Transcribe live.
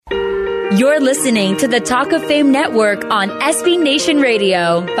You're listening to the Talk of Fame Network on SB Nation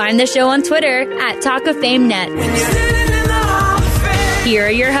Radio. Find the show on Twitter at Talk of Fame Net. Here are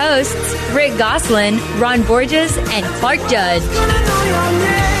your hosts, Rick Gosselin, Ron Borges, and Clark Judge.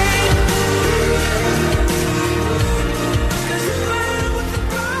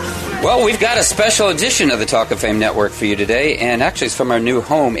 Well, we've got a special edition of the Talk of Fame Network for you today, and actually it's from our new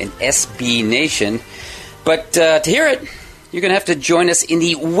home in SB Nation. But to hear it, you're going to have to join us in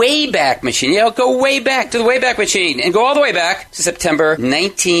the Wayback Machine. Yeah, go way back to the Wayback Machine and go all the way back to September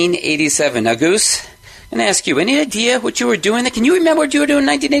 1987. Now, Goose, I'm going to ask you, any idea what you were doing? Can you remember what you were doing in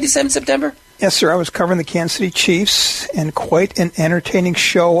 1987 September? Yes, sir. I was covering the Kansas City Chiefs, and quite an entertaining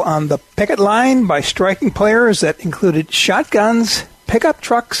show on the picket line by striking players that included shotguns, pickup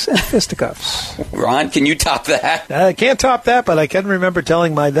trucks, and fisticuffs. Ron, can you top that? I can't top that, but I can remember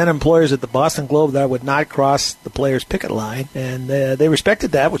telling my then employers at the Boston Globe that I would not cross the players' picket line, and they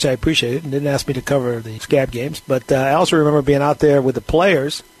respected that, which I appreciated, and didn't ask me to cover the Scab games. But I also remember being out there with the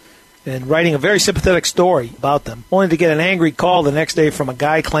players and writing a very sympathetic story about them, only to get an angry call the next day from a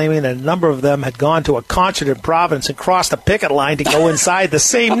guy claiming that a number of them had gone to a concert in Providence and crossed a picket line to go inside the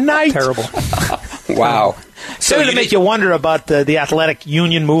same night. Terrible. Wow. So to make you wonder about the athletic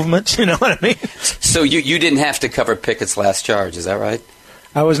union movements, you know what I mean? So you didn't have to cover Pickett's last charge, is that right?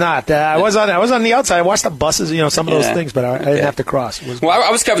 I was not. I was on the outside. I watched the buses, some of those things, but I didn't have to cross.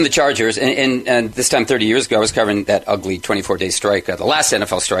 I was covering the Chargers, and this time 30 years ago, I was covering that ugly 24-day strike, the last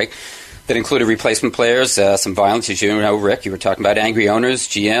NFL strike, that included replacement players, some violence, as you know, Rick, you were talking about angry owners,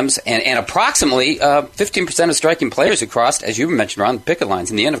 GMs, and approximately 15% of striking players who crossed, as you mentioned, around the picket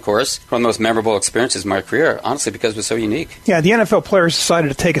lines. In the end, of course, one of the most memorable experiences of my career, honestly, because it was so unique. Yeah, the NFL players decided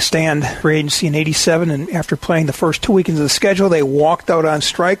to take a stand for agency in 87, and after playing the first 2 weekends of the schedule, they walked out on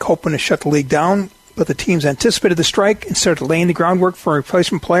strike, hoping to shut the league down. But the teams anticipated the strike and started laying the groundwork for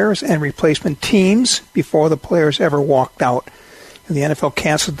replacement players and replacement teams before the players ever walked out. The NFL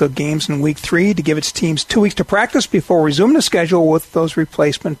canceled the games in Week 3 to give its teams 2 weeks to practice before resuming the schedule with those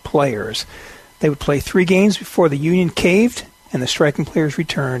replacement players. They would play 3 games before the union caved and the striking players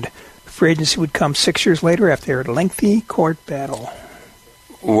returned. Free agency would come 6 years later after a lengthy court battle.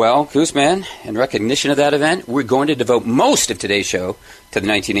 Well, Gooseman, in recognition of that event, we're going to devote most of today's show to the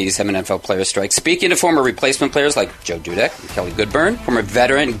 1987 NFL players' strike. Speaking to former replacement players like Joe Dudek and Kelly Goodburn, former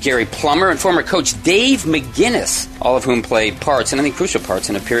veteran Gary Plummer, and former coach Dave McGinnis, all of whom played parts, and I think crucial parts,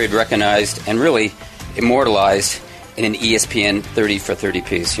 in a period recognized and really immortalized in an ESPN 30 for 30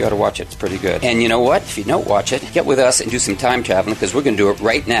 piece. You ought to watch it. It's pretty good. And you know what? If you don't watch it, get with us and do some time traveling, because we're going to do it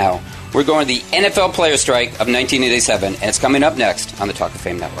right now. We're going to the NFL player strike of 1987, and it's coming up next on the Talk of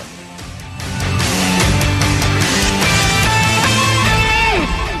Fame Network.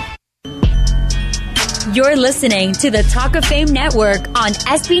 You're listening to the Talk of Fame Network on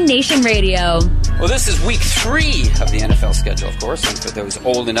SB Nation Radio. Well, this is Week 3 of the NFL schedule, of course, and for those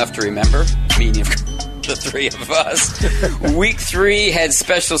old enough to remember, meaning the three of us, Week 3 had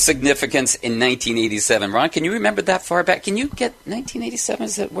special significance in 1987. Ron, can you remember that far back? Can you get 1987?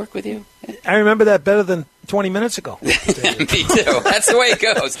 Does that work with you? I remember that better than 20 minutes ago. Me too. That's the way it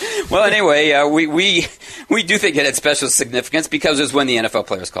goes. Well, anyway, we do think it had special significance because it was when the NFL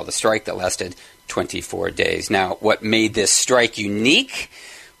players called a strike that lasted 24 days. Now, what made this strike unique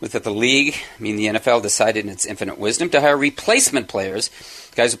was that the league, the NFL, decided in its infinite wisdom to hire replacement players,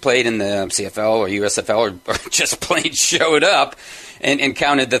 guys who played in the CFL or USFL or just plain showed up and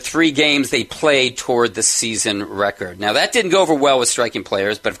counted the 3 games they played toward the season record. Now, that didn't go over well with striking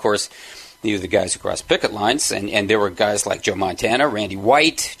players, but of course, these were the guys who crossed picket lines, and there were guys like Joe Montana, Randy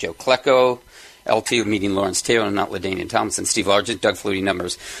White, Joe Klecko, LT, meaning Lawrence Taylor, and not LaDainian Tomlinson, Steve Largent, Doug Flutie,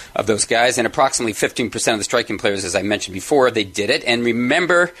 numbers of those guys, and approximately 15% of the striking players, as I mentioned before, they did it. And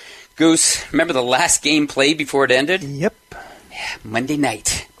remember, Goose, remember the last game played before it ended? Yep. Monday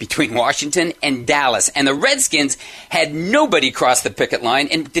night between Washington and Dallas. And the Redskins had nobody cross the picket line.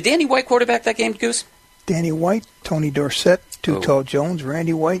 And did Danny White quarterback that game, Goose? Danny White, Tony Dorsett, Tall Jones,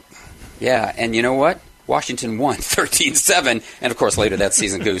 Randy White. Yeah, and you know what? Washington won 13-7. And, of course, later that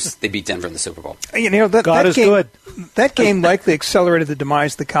season, Goose, they beat Denver in the Super Bowl. God is good. That game likely accelerated the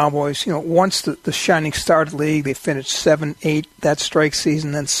demise of the Cowboys. Once the shining star of the league, they finished 7-8 that strike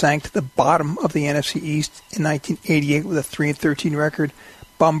season, then sank to the bottom of the NFC East in 1988 with a 3-13 record.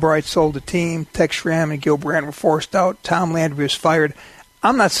 Bum Bright sold the team. Tex Schramm and Gil Brandt were forced out. Tom Landry was fired.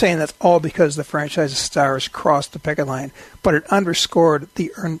 I'm not saying that's all because the franchise's stars crossed the picket line, but it underscored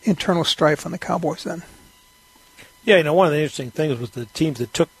the internal strife on the Cowboys then. Yeah, one of the interesting things was the teams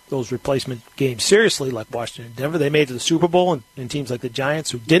that took those replacement games seriously, like Washington and Denver. They made it to the Super Bowl, and teams like the Giants,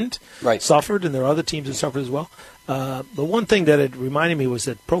 who didn't, suffered, and there are other teams that suffered as well. The one thing that it reminded me was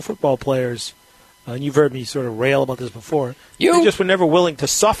that pro football players, and you've heard me sort of rail about this before, they just were never willing to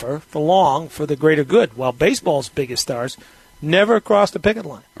suffer for long for the greater good, while baseball's biggest stars never crossed the picket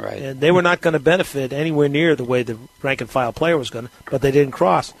line. Right. And they were not going to benefit anywhere near the way the rank-and-file player was going to, but they didn't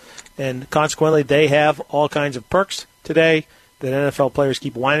cross. And consequently, they have all kinds of perks today that NFL players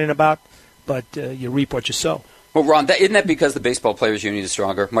keep whining about, but you reap what you sow. Well, Ron, isn't that because the baseball players' union is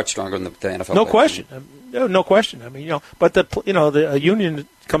stronger, much stronger than the NFL? No players' question. union? No question. I mean, but the union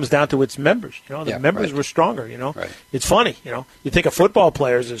comes down to its members. The members were stronger. Right. It's funny. You think of football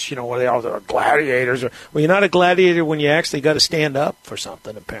players as what they are, they're gladiators. Well, you're not a gladiator when you actually got to stand up for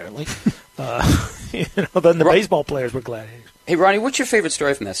something. Apparently, then the baseball players were gladiators. Hey, Ronnie, what's your favorite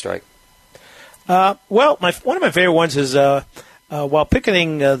story from that strike? Well, one of my favorite ones is while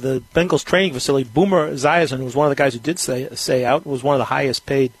picketing the Bengals training facility, Boomer Esiason was one of the guys who did say out, was one of the highest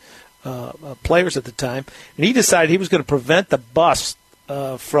paid players at the time, and he decided he was going to prevent the bus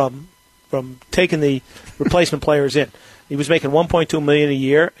from taking the replacement players in. He was making $1.2 million a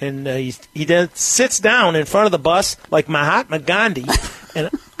year, and he then sits down in front of the bus like Mahatma Gandhi, and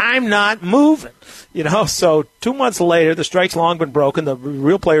I'm not moving. So 2 months later, the strike's long been broken. The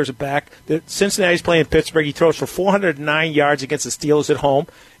real players are back. Cincinnati's playing Pittsburgh. He throws for 409 yards against the Steelers at home.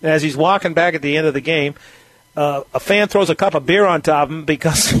 And as he's walking back at the end of the game, a fan throws a cup of beer on top of him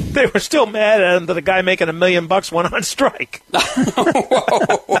because they were still mad at him that a guy making $1 million went on strike.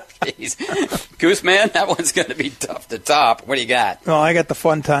 Whoa, jeez. Goose Man, that one's going to be tough to top. What do you got? Well, I got the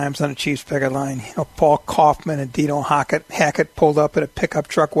fun times on the Chiefs picket line. Paul Kaufman and Dino Hackett pulled up in a pickup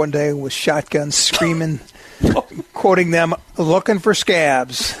truck one day with shotguns, screaming, quoting them, "looking for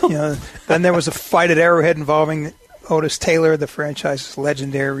scabs." Then there was a fight at Arrowhead involving Otis Taylor, the franchise's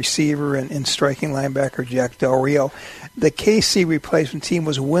legendary receiver, and striking linebacker Jack Del Rio. The KC replacement team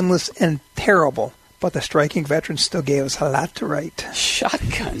was winless and terrible, but the striking veterans still gave us a lot to write.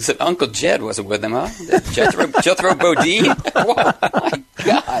 Shotguns. And Uncle Jed wasn't with them, huh? Jethro Bodine? Whoa, my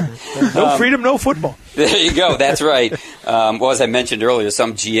God. No freedom, no football. There you go. That's right. As I mentioned earlier,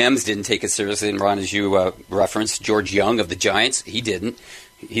 some GMs didn't take it seriously. And Ron, as you referenced, George Young of the Giants, he didn't.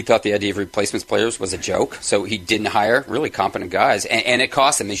 He thought the idea of replacement players was a joke, so he didn't hire really competent guys. And it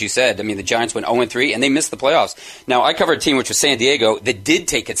cost them, as you said. I mean, the Giants went 0-3, and they missed the playoffs. Now, I covered a team, which was San Diego, that did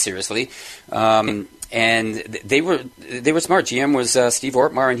take it seriously. And they were smart. GM was Steve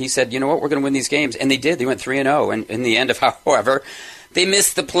Ortmeyer, and he said, you know what, we're going to win these games. And they did. They went 3-0. And in the end of, however, they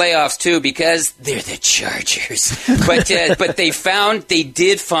missed the playoffs, too, because they're the Chargers. But they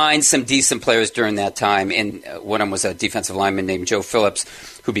did find some decent players during that time. And one of them was a defensive lineman named Joe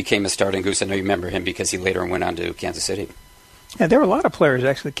Phillips, who became a starting Goose. I know you remember him because he later went on to Kansas City. Yeah, there were a lot of players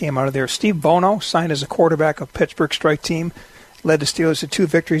actually that came out of there. Steve Bono signed as a quarterback of Pittsburgh strike team, led the Steelers to 2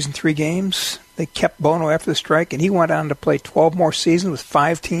 victories in 3 games. They kept Bono after the strike, and he went on to play 12 more seasons with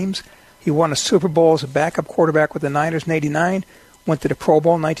 5 teams. He won a Super Bowl as a backup quarterback with the Niners in '89, went to the Pro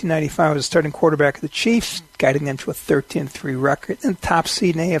Bowl in 1995 as a starting quarterback of the Chiefs, guiding them to a 13-3 record and the top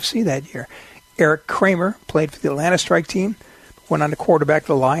seed in AFC that year. Eric Kramer played for the Atlanta strike team, went on to quarterback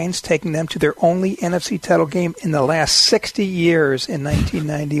the Lions, taking them to their only NFC title game in the last 60 years in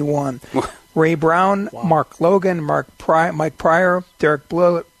 1991. Ray Brown, wow. Mark Logan, Mike Pryor, Derek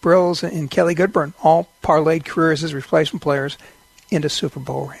Brills, and Kelly Goodburn all parlayed careers as replacement players into Super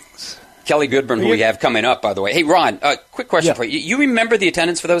Bowl rings. Kelly Goodburn, who we have coming up, by the way. Hey, Ron, quick question for you. You remember the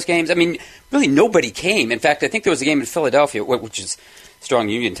attendance for those games? I mean, really nobody came. In fact, I think there was a game in Philadelphia, which is a strong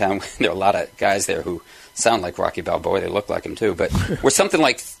union town. There are a lot of guys there who sound like Rocky Balboa. They look like him, too. But were something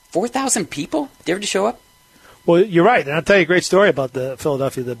like 4,000 people there to show up? Well, you're right, and I'll tell you a great story about the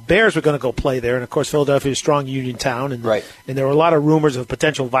Philadelphia. The Bears were going to go play there, and, of course, Philadelphia is a strong union town, and there were a lot of rumors of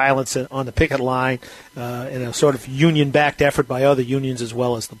potential violence on the picket line and a sort of union-backed effort by other unions as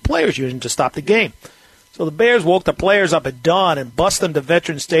well as the players' union to stop the game. So the Bears woke the players up at dawn and bussed them to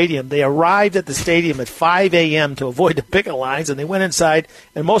Veterans Stadium. They arrived at the stadium at 5 a.m. to avoid the picket lines, and they went inside,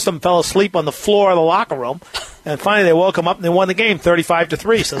 and most of them fell asleep on the floor of the locker room. And finally, they woke them up, and they won the game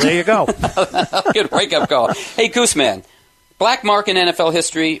 35-3. So there you go. Good wake-up call. Hey, Gooseman, black mark in NFL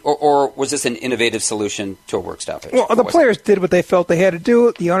history, or was this an innovative solution to a work stoppage? Well, the players did what they felt they had to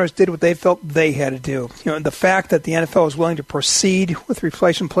do. The owners did what they felt they had to do. The fact that the NFL was willing to proceed with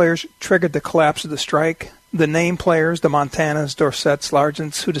replacement players triggered the collapse of the strike. The named players, the Montanas, Dorsets,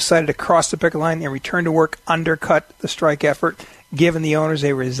 Largents, who decided to cross the picket line and return to work, undercut the strike effort, giving the owners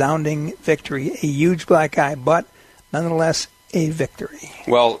a resounding victory. A huge black eye, but nonetheless a victory.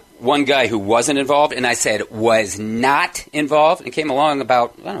 Well, one guy who wasn't involved, and I said was not involved, and came along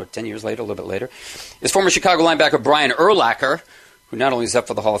about, 10 years later, a little bit later, is former Chicago linebacker Brian Urlacher, who not only is up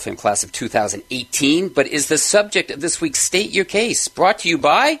for the Hall of Fame class of 2018, but is the subject of this week's State Your Case, brought to you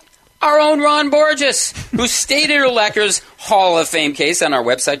by our own Ron Borges, who stated Urlacher's Hall of Fame case on our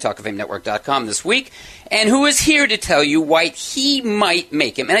website, talkoffamenetwork.com, this week, and who is here to tell you why he might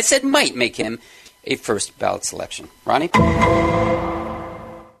make him, and I said might make him, a first ballot selection. Ronnie?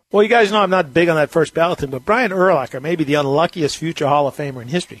 Well, you guys know I'm not big on that first ballot thing, but Brian Urlacher may be the unluckiest future Hall of Famer in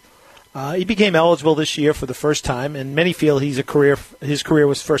history. He became eligible this year for the first time, and many feel his career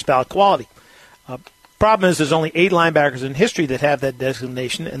was first ballot quality. Problem is, there's only 8 linebackers in history that have that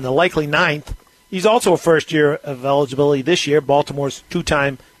designation, and the likely 9th. He's also a first year of eligibility this year, Baltimore's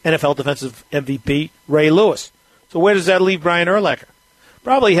 2-time NFL defensive MVP, Ray Lewis. So where does that leave Brian Urlacher?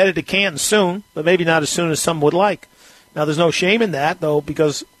 Probably headed to Canton soon, but maybe not as soon as some would like. Now, there's no shame in that, though,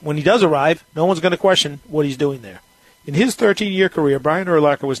 because when he does arrive, no one's going to question what he's doing there. In his 13-year career, Brian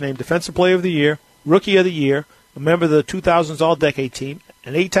Urlacher was named Defensive Player of the Year, Rookie of the Year, a member of the 2000s All-Decade Team,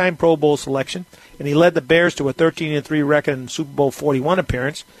 an 8-time Pro Bowl selection, and he led the Bears to a 13-3 record in Super Bowl 41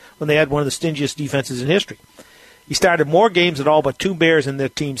 appearance when they had one of the stingiest defenses in history. He started more games than all but 2 Bears in their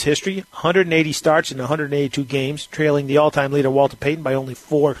team's history, 180 starts in 182 games, trailing the all-time leader Walter Payton by only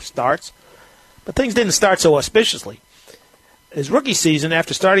 4 starts. But things didn't start so auspiciously. His rookie season,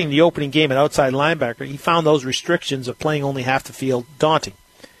 after starting the opening game at outside linebacker, he found those restrictions of playing only half the field daunting.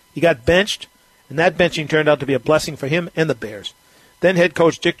 He got benched, and that benching turned out to be a blessing for him and the Bears. Then head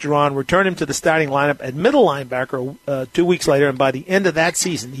coach Dick Jauron returned him to the starting lineup at middle linebacker 2 weeks later, and by the end of that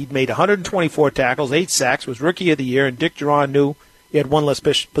season, he'd made 124 tackles, 8 sacks, was Rookie of the Year, and Dick Jauron knew he had one less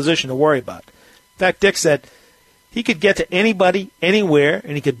position to worry about. In fact, Dick said he could get to anybody, anywhere,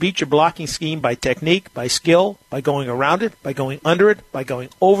 and he could beat your blocking scheme by technique, by skill, by going around it, by going under it, by going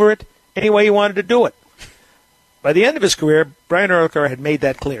over it, any way he wanted to do it. By the end of his career, Brian Urlacher had made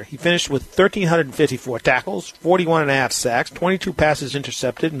that clear. He finished with 1,354 tackles, 41.5 sacks, 22 passes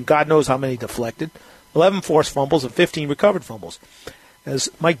intercepted, and God knows how many deflected, 11 forced fumbles, and 15 recovered fumbles. As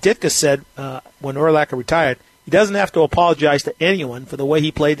Mike Ditka said when Urlacher retired, he doesn't have to apologize to anyone for the way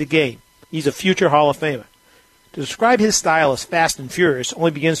he played the game. He's a future Hall of Famer. To describe his style as fast and furious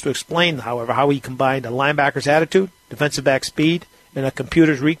only begins to explain, however, how he combined a linebacker's attitude, defensive back speed, and a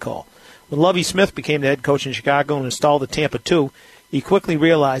computer's recall. When Lovie Smith became the head coach in Chicago and installed the Tampa 2, he quickly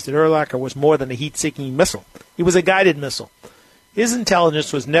realized that Urlacher was more than a heat-seeking missile. He was a guided missile. His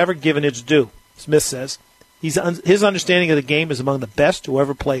intelligence was never given its due, Smith says. His understanding of the game is among the best who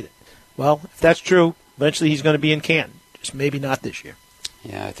ever played it. Well, if that's true, eventually he's going to be in Canton. Just maybe not this year.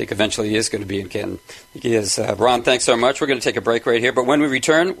 Yeah, I think eventually he is going to be in Canton. He is. Ron, thanks so much. We're going to take a break right here, but when we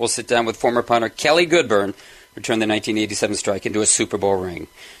return, we'll sit down with former punter Kelly Goodburn, who turned the 1987 strike into a Super Bowl ring.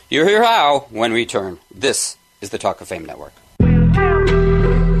 You'll hear how when we return. This is the Talk of Fame Network.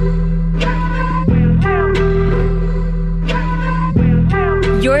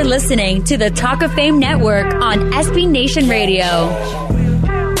 You're listening to the Talk of Fame Network on SB Nation Radio.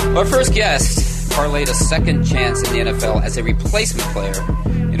 Our first guest parlayed a second chance in the NFL as a replacement player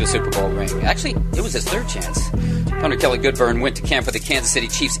into a Super Bowl ring. Actually, it was his third chance. Punter Kelly Goodburn went to camp for the Kansas City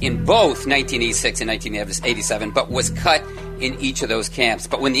Chiefs in both 1986 and 1987, but was cut in each of those camps.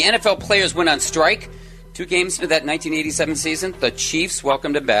 But when the NFL players went on strike, 2 games into that 1987 season, the Chiefs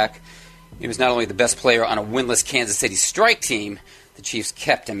welcomed him back. He was not only the best player on a winless Kansas City strike team, the Chiefs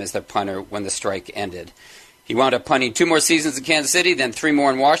kept him as their punter when the strike ended. He wound up punting 2 more seasons in Kansas City, then 3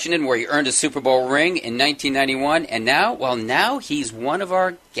 more in Washington, where he earned a Super Bowl ring in 1991. And now he's one of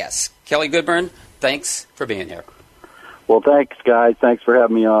our guests. Kelly Goodburn, thanks for being here. Well, thanks, guys. Thanks for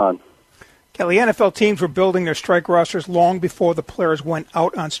having me on. Kelly, NFL teams were building their strike rosters long before the players went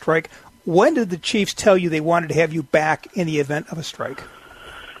out on strike. When did the Chiefs tell you they wanted to have you back in the event of a strike?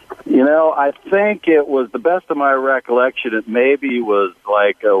 You know, I think it was, the best of my recollection, it maybe was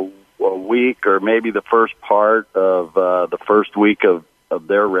like a week or maybe the first part of the first week of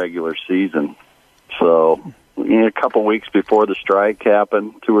their regular season. So, a couple weeks before the strike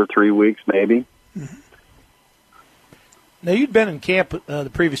happened, 2 or 3 weeks maybe. Mm-hmm. Now, you'd been in camp the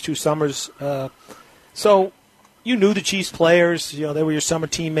previous 2 summers, so you knew the Chiefs players. You know, they were your summer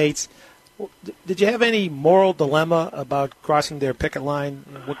teammates. Did you have any moral dilemma about crossing their picket line?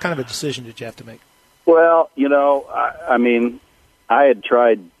 What kind of a decision did you have to make? Well, you know, I mean, I had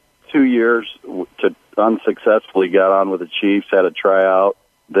tried 2 years to unsuccessfully got on with the Chiefs, had a tryout,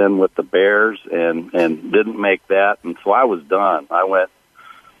 then with the Bears, and didn't make that, and so I was done.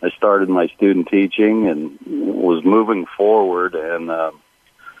 I started my student teaching and was moving forward, and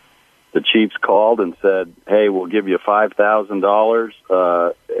the Chiefs called and said, "Hey, we'll give you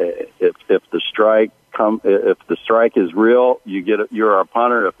 $5,000 if the strike if the strike is real, you're our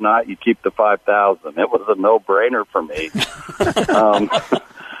punter. If not, you keep the 5,000. It was a no-brainer for me.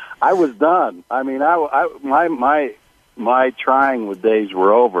 I was done. I mean, my trying with days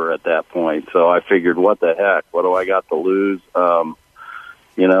were over at that point. So I figured, what the heck? What do I got to lose? I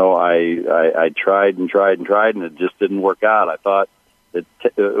tried and tried and tried, and it just didn't work out. I thought it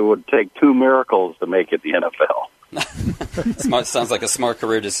would take 2 miracles to make it the NFL. Sounds like a smart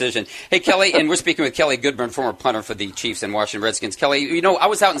career decision. Hey, Kelly, and we're speaking with Kelly Goodburn, former punter for the Chiefs and Washington Redskins. Kelly, I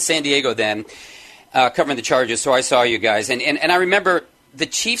was out in San Diego then covering the Chargers, so I saw you guys. And I remember the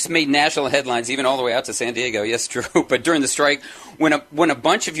Chiefs made national headlines even all the way out to San Diego. Yes, true. But during the strike, when a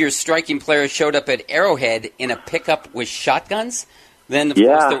bunch of your striking players showed up at Arrowhead in a pickup with shotguns, then, of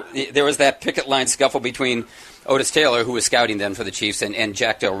course, there was that picket line scuffle between Otis Taylor, who was scouting then for the Chiefs, and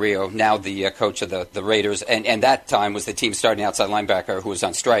Jack Del Rio, now the coach of the Raiders, and that time was the team starting outside linebacker who was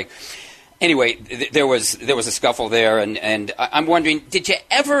on strike. Anyway, there was a scuffle there, and I'm wondering, did you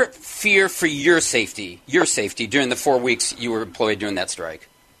ever fear for your safety during the 4 weeks you were employed during that strike?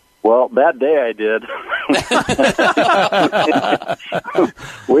 Well, that day I did.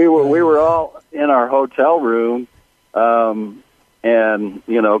 We were all in our hotel room. And,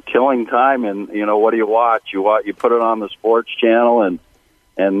 killing time, and, what do you watch? You put it on the sports channel,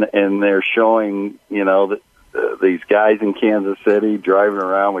 and they're showing, these guys in Kansas City driving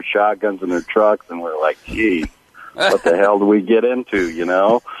around with shotguns in their trucks, and we're like, gee, what the hell do we get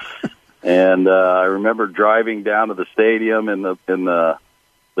into, And I remember driving down to the stadium in the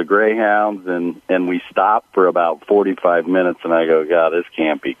Greyhounds, and we stopped for about 45 minutes, and I go, God, this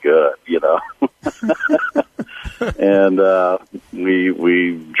can't be good, And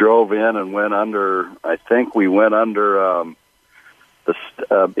we drove in and went under. I think we went under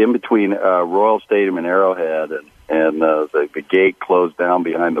in between Royal Stadium and Arrowhead, and the gate closed down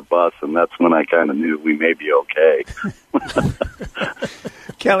behind the bus, and that's when I kind of knew we may be okay.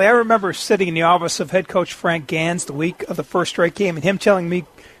 Kelly, I remember sitting in the office of head coach Frank Gans the week of the first strike game, and him telling me,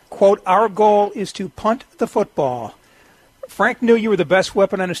 quote, "Our goal is to punt the football." Frank knew you were the best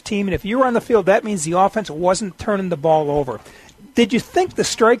weapon on his team, and if you were on the field, that means the offense wasn't turning the ball over. Did you think the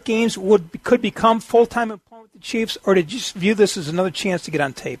strike games could become full-time employment with the Chiefs, or did you just view this as another chance to get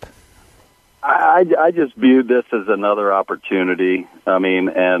on tape? I just viewed this as another opportunity. I mean,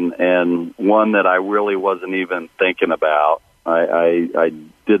 and one that I really wasn't even thinking about. I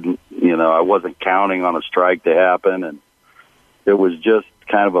didn't, I wasn't counting on a strike to happen, and it was just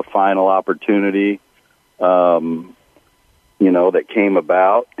kind of a final opportunity. That came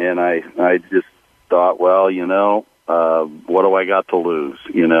about, and I just thought, well, what do I got to lose,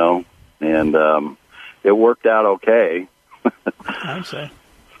 And it worked out okay. I'd say.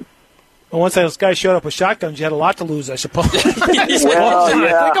 Well, once those guys showed up with shotguns, you had a lot to lose, I suppose. Well,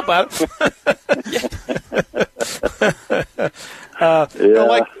 yeah. Think about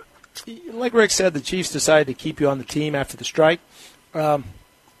it. Like Rick said, the Chiefs decided to keep you on the team after the strike. Do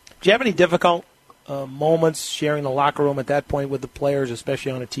you have any difficult moments sharing the locker room at that point with the players,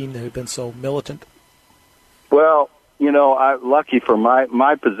 especially on a team that had been so militant? Well, lucky for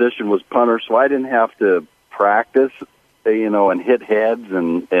my position was punter, so I didn't have to practice, and hit heads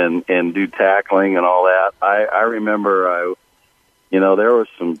and do tackling and all that. I remember, there was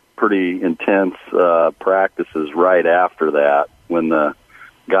some pretty intense practices right after that when the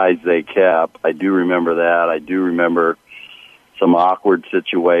guys they kept. I do remember that. I do remember some awkward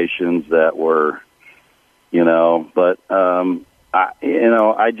situations that were, but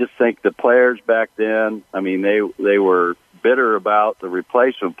I just think the players back then, I mean, they were bitter about the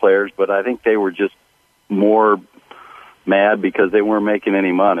replacement players, but I think they were just more mad because they weren't making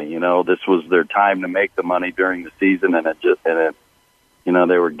any money. This was their time to make the money during the season, and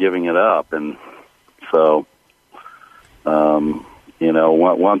they were giving it up. And so,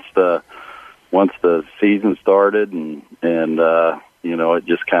 once the season started and it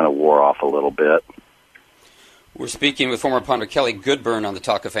just kind of wore off a little bit. We're speaking with former punter Kelly Goodburn on the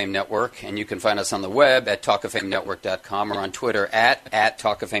Talk of Fame Network, and you can find us on the web at talkoffamenetwork.com or on Twitter at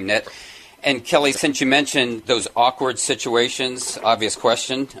TalkOfFameNet. And Kelly, since you mentioned those awkward situations, obvious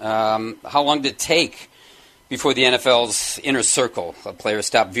question, how long did it take before the NFL's inner circle of players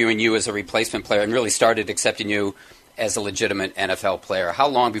stopped viewing you as a replacement player and really started accepting you as a legitimate NFL player? How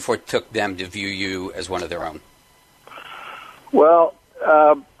long before it took them to view you as one of their own? Well,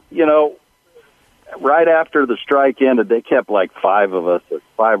 right after the strike ended, they kept like 5 of us,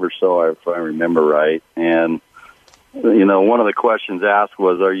 5 or so, if I remember right. And, one of the questions asked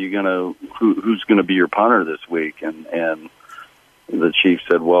was, "Are you who's going to be your punter this week?" And the Chiefs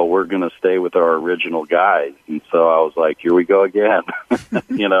said, well, we're going to stay with our original guys. And so I was like, here we go again,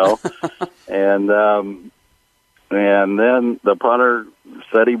 you know. And then the punter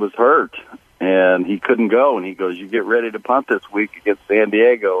said he was hurt and he couldn't go. And he goes, you get ready to punt this week against San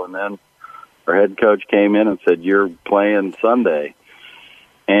Diego. And then our head coach came in and said, you're playing Sunday.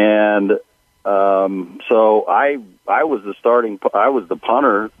 And so I was I was the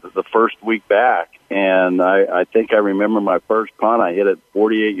punter the first week back. And I think I remember my first punt, I hit it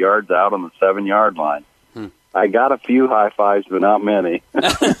 48 yards out on the 7-yard line. I got a few high fives, but not many.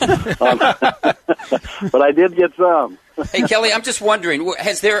 But I did get some. Hey, Kelly, I'm just wondering,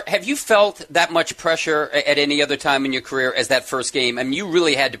 have you felt that much pressure at any other time in your career as that first game? I mean, you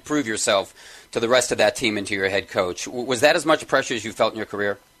really had to prove yourself to the rest of that team and to your head coach. Was that as much pressure as you felt in your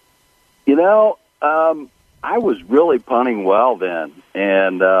career? You know, I was really punting well then.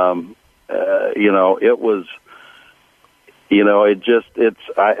 And, you know, it was... You know, I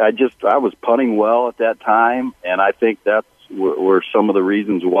was punting well at that time, and I think that's were some of the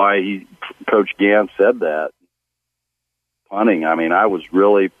reasons why Coach Gant said that. Punting, I mean, I was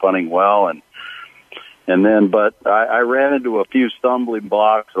really punting well, but I ran into a few stumbling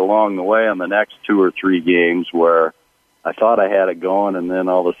blocks along the way on the next 2 or 3 games where I thought I had it going, and then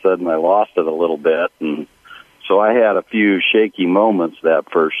all of a sudden I lost it a little bit, and so I had a few shaky moments that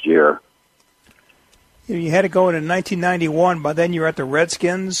first year. You had to go in 1991, but then you were at the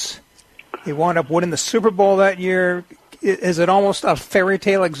Redskins. You wound up winning the Super Bowl that year. Is it almost a fairy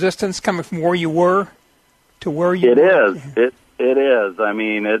tale existence coming from where you were to where you were? It is. I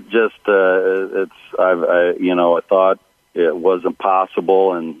mean, it just I thought it wasn't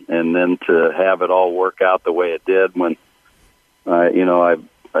possible, and then to have it all work out the way it did when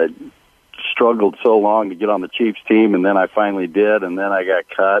I struggled so long to get on the Chiefs team, and then I finally did, and then I got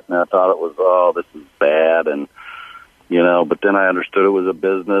cut, and I thought it was, this is bad, and, but then I understood it was a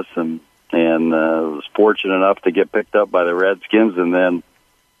business, and was fortunate enough to get picked up by the Redskins, and then,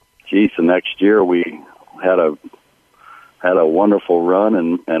 the next year we had a wonderful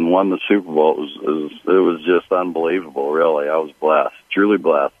run and won the Super Bowl. It was just unbelievable, really. I was blessed, truly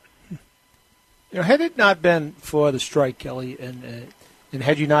blessed. Had it not been for the strike, Kelly, and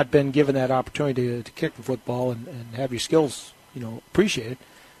had you not been given that opportunity to kick the football and have your skills, appreciated,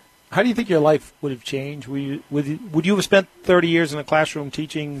 how do you think your life would have changed? Would you have spent 30 years in a classroom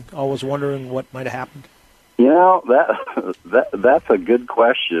teaching, always wondering what might have happened? That's a good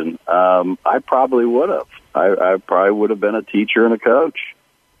question. I probably would have. I probably would have been a teacher and a coach.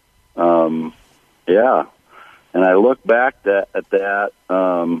 Yeah. And I look back at that.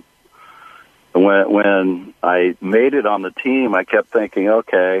 When I made it on the team, I kept thinking,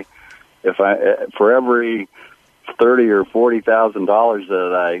 okay, for every $30,000 or $40,000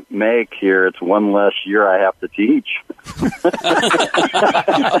 that I make here, it's one less year I have to teach.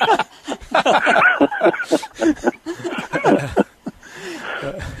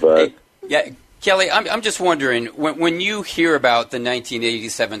 But yeah, Kelly, I'm just wondering, when you hear about the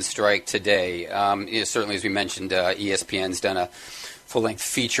 1987 strike today, certainly as we mentioned, ESPN's done a full-length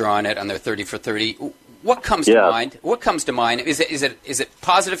feature on it on their 30 for 30. What comes to mind? What comes to mind? Is it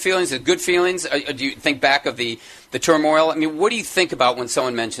positive feelings? Is it good feelings? Do you think back of the turmoil? I mean, what do you think about when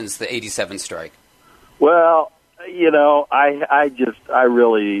someone mentions the 87 strike? Well, I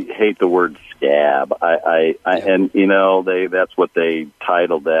really hate the word scab. And that's what they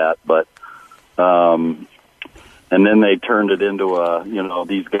titled that, but and then they turned it into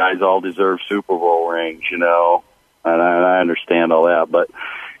these guys all deserve Super Bowl rings, and I understand all that, but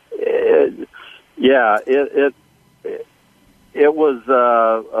it was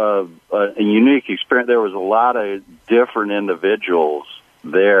a unique experience. There was a lot of different individuals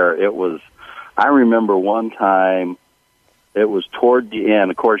there. I remember one time, it was toward the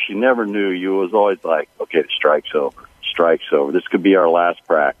end. Of course, you never knew. You was always like, okay, the strike's over. This could be our last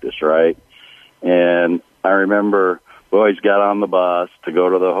practice, right? And I remember we always got on the bus to go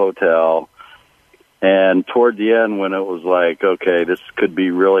to the hotel. And toward the end, when it was like, okay, this could be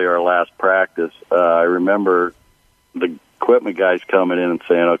really our last practice, I remember the equipment guys coming in and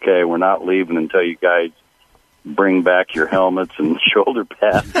saying, okay, we're not leaving until you guys bring back your helmets and shoulder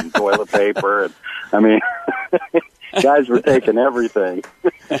pads and toilet paper. And I mean, guys were taking everything.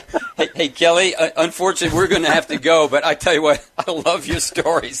 Hey, Kelly, unfortunately, we're going to have to go, but I tell you what, I love your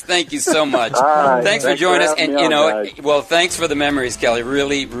stories. Thank you so much. Right, thanks for joining us. And, thanks for the memories, Kelly.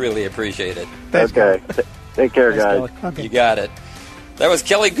 Really, really appreciate it. Thanks, okay. Take care, guys. Okay. You got it. That was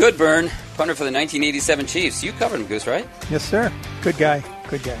Kelly Goodburn, punter for the 1987 Chiefs. You covered him, Goose, right? Yes, sir. Good guy.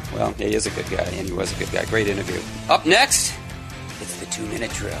 Good guy. Well, he is a good guy, and he was a good guy. Great interview. Up next, it's the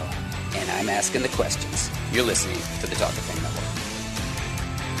 2-minute drill, and I'm asking the questions. You're listening to the Talk of Fame Network.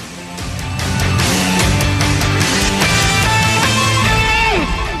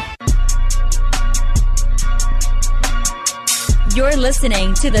 You're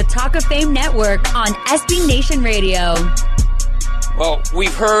listening to the Talk of Fame Network on SB Nation Radio. Well,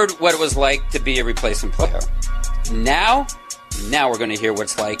 we've heard what it was like to be a replacement player. Now we're going to hear what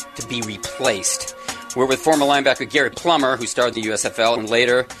it's like to be replaced. We're with former linebacker Gary Plummer, who started the USFL and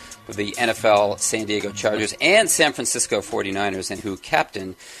later with the NFL San Diego Chargers and San Francisco 49ers, and who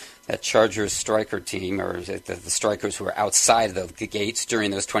captained that Chargers striker team, or the strikers who were outside of the gates during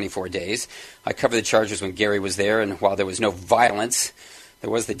those 24 days. I covered the Chargers when Gary was there, and while there was no violence,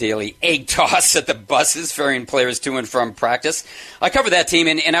 there was the daily egg toss at the buses ferrying players to and from practice. I covered that team,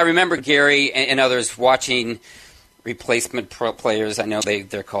 and I remember Gary and others watching replacement players. I know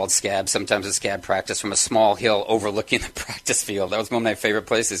they're called scabs. Sometimes a scab practice from a small hill overlooking the practice field. That was one of my favorite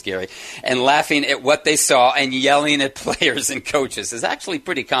places, Gary. And laughing at what they saw and yelling at players and coaches is actually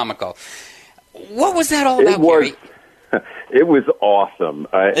pretty comical. What was that all about, Gary? It was awesome.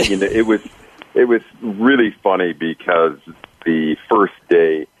 It was really funny because the first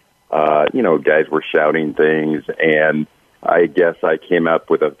day, guys were shouting things, and I guess I came up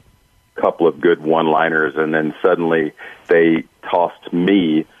with a couple of good one-liners, and then suddenly they tossed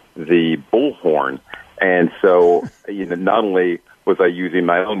me the bullhorn. And so, not only was I using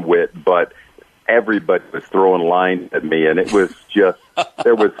my own wit, but everybody was throwing lines at me, and it was just,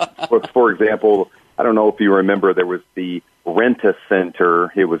 there was, for example, I don't know if you remember, there was the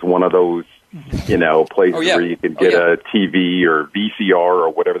Rent-A-Center. It was one of those, places where you could get a TV or VCR or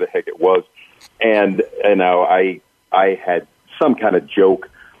whatever the heck it was. And I had some kind of joke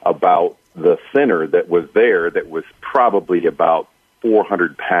about the center that was there that was probably about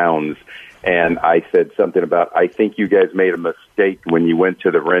 400 pounds. And I said something about, I think you guys made a mistake when you went to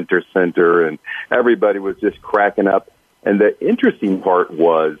the Rent-A-Center, and everybody was just cracking up. And the interesting part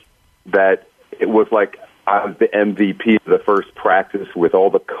was that it was like I was the MVP of the first practice with all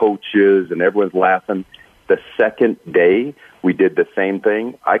the coaches and everyone's laughing. The second day we did the same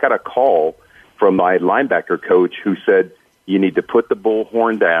thing. I got a call from my linebacker coach who said, you need to put the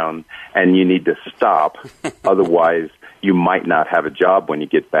bullhorn down and you need to stop. Otherwise, you might not have a job when you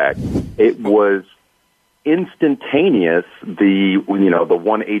get back. It was instantaneous, the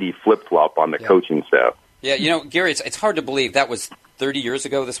 180 flip-flop on the coaching staff. Yeah, Gary, it's hard to believe that was 30 years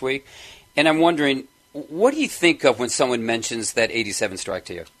ago this week. And I'm wondering, what do you think of when someone mentions that 87 strike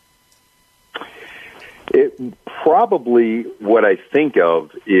to you? Probably what I think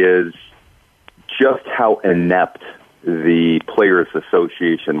of is just how inept the Players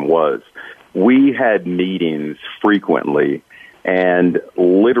Association was. We had meetings frequently, and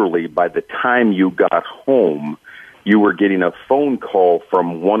literally by the time you got home, you were getting a phone call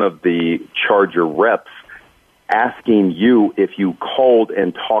from one of the Charger reps asking you if you called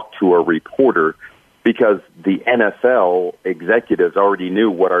and talked to a reporter, because the NFL executives already knew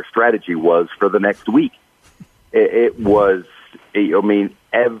what our strategy was for the next week. It was,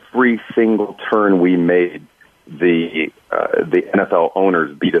 every single turn we made, the NFL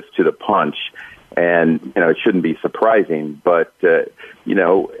owners beat us to the punch, and it shouldn't be surprising, but it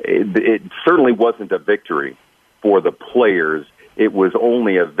certainly wasn't a victory for the players. It was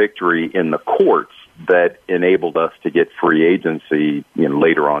only a victory in the courts that enabled us to get free agency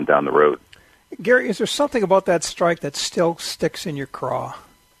later on down the road. Gary, is there something about that strike that still sticks in your craw?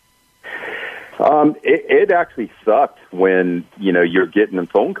 It actually sucked when, you're getting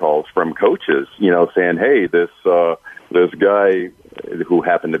phone calls from coaches, saying, hey, this guy who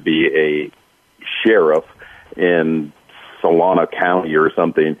happened to be a sheriff in Solana County or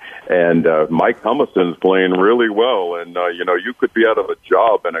something, and Mike Humiston's playing really well, and, you could be out of a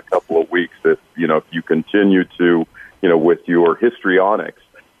job in a couple of weeks if you continue to, with your histrionics.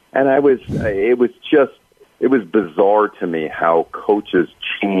 And it was bizarre to me how coaches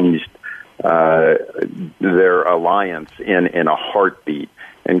changed their alliance in a heartbeat.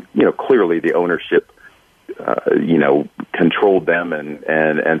 And, clearly the ownership, controlled them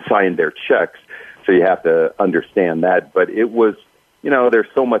and signed their checks. So you have to understand that. But it was, there's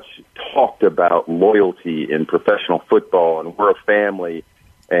so much talked about loyalty in professional football, and we're a family,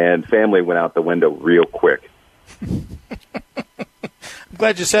 and family went out the window real quick. I'm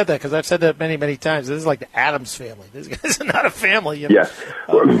glad you said that, because I've said that many, many times. This is like the Addams family. This guy's not a family. Yes.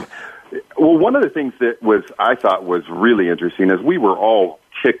 Well, one of the things that I thought was really interesting is we were all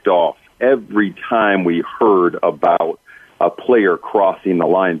ticked off every time we heard about a player crossing the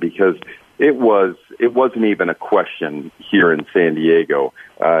line, because it wasn't even a question here in San Diego.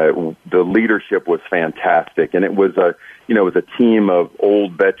 The leadership was fantastic, and it was a team of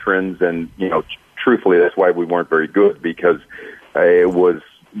old veterans, and truthfully, that's why we weren't very good, because it was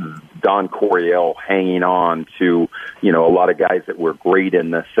Don Coryell hanging on to, a lot of guys that were great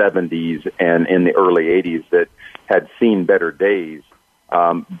in the 70s and in the early 80s that had seen better days.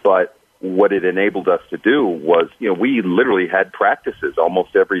 But what it enabled us to do was, we literally had practices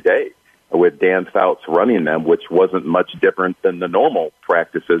almost every day with Dan Fouts running them, which wasn't much different than the normal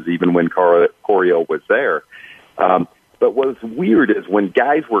practices, even when Coryell was there. But what was weird is when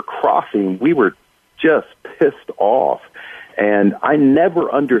guys were crossing, we were just pissed off. And I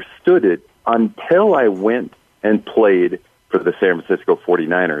never understood it until I went and played for the San Francisco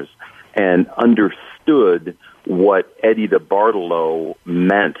 49ers and understood what Eddie DeBartolo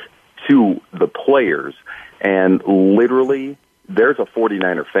meant to the players. And literally, there's a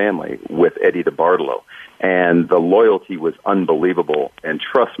 49er family with Eddie DeBartolo, and the loyalty was unbelievable. And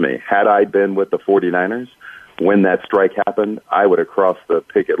trust me, had I been with the 49ers when that strike happened, I would have crossed the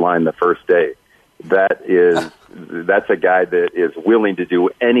picket line the first day. That's a guy that is willing to do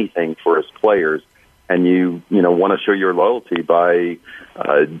anything for his players, and you want to show your loyalty by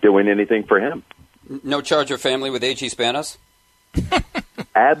doing anything for him. No Charger family with A.G. Spanos?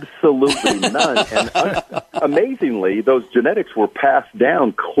 Absolutely none. And amazingly, those genetics were passed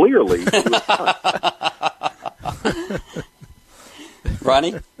down clearly to his son.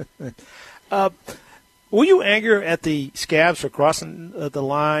 Ronnie? Were you angry at the Scabs for crossing the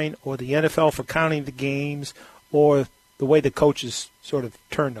line, or the NFL for counting the games, or the way the coaches sort of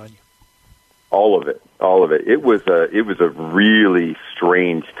turned on you? All of it. It was a really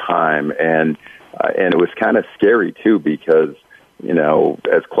strange time, and it was kind of scary too, because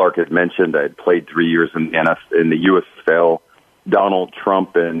as Clark had mentioned, I had played 3 years in the USFL. Donald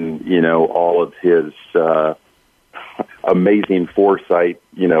Trump and all of his amazing foresight,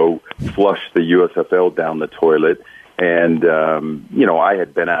 flushed the USFL down the toilet. And, I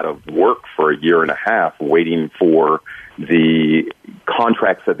had been out of work for a year and a half waiting for the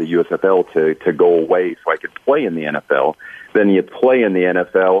contracts of the USFL to go away so I could play in the NFL. Then you play in the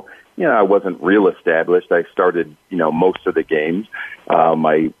NFL. I wasn't real established. I started, most of the games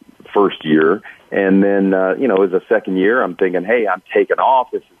my first year. And then, as a second year, I'm thinking, hey, I'm taking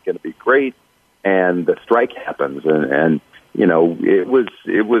off. This is going to be great. And the strike happens. And it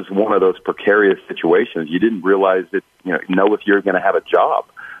was one of those precarious situations. You didn't realize that, know if you're going to have a job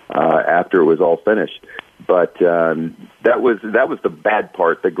after it was all finished. But that was the bad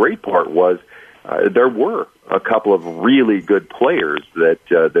part. The great part was there were a couple of really good players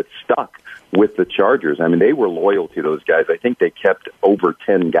that stuck with the Chargers. I mean, they were loyal to those guys. I think they kept over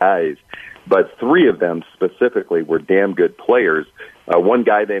 10 guys, but 3 of them specifically were damn good players. One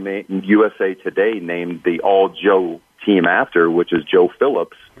guy they made in USA Today named the All Joe team after, which is Joe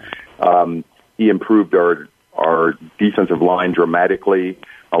Phillips. He improved our defensive line dramatically,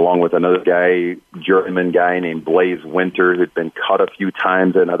 along with another guy, German guy named Blaze Winter, who'd been cut a few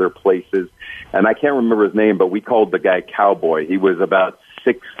times in other places. And I can't remember his name, but we called the guy Cowboy. He was about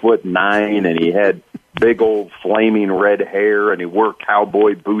 6'9", and he had big old flaming red hair, and he wore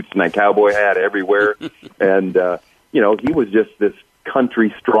cowboy boots and a cowboy hat everywhere. And, he was just this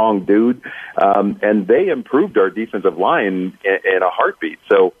country strong dude. And they improved our defensive line in a heartbeat.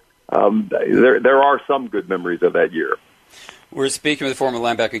 So there are some good memories of that year. We're speaking with former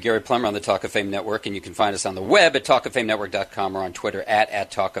linebacker Gary Plummer on the Talk of Fame Network, and you can find us on the web at talkoffamenetwork.com or on Twitter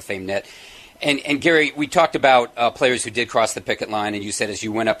at TalkOfFameNet. And Gary, we talked about players who did cross the picket line, and you said as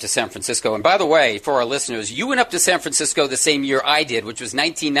you went up to San Francisco. And by the way, for our listeners, you went up to San Francisco the same year I did, which was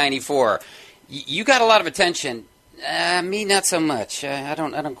 1994. You got a lot of attention. Me, not so much. I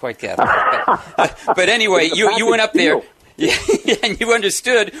don't quite get that. But anyway, you went up there. Yeah, and you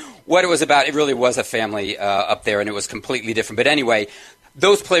understood what it was about. It really was a family up there, and it was completely different. But anyway,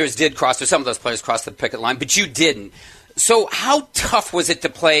 those players did cross, or some of those players crossed the picket line, but you didn't. So how tough was it to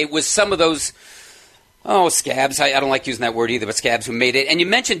play with some of those, scabs? I don't like using that word either, but scabs who made it. And you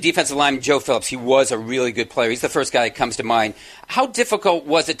mentioned defensive lineman Joe Phillips. He was a really good player. He's the first guy that comes to mind. How difficult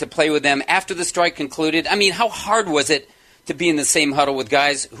was it to play with them after the strike concluded? I mean, how hard was it to be in the same huddle with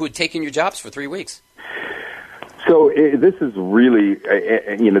guys who had taken your jobs for 3 weeks? So this is really,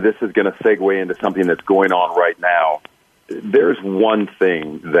 this is going to segue into something that's going on right now. There's one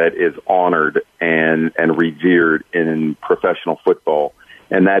thing that is honored and revered in professional football,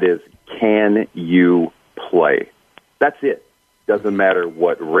 and that is, can you play? That's it. Doesn't matter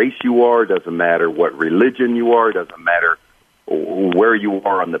what race you are, doesn't matter what religion you are, doesn't matter where you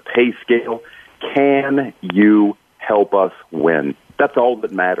are on the pay scale. Can you help us win? That's all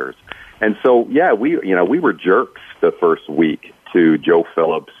that matters. And so, we were jerks the first week to Joe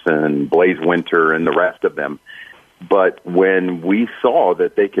Phillips and Blaze Winter and the rest of them. But when we saw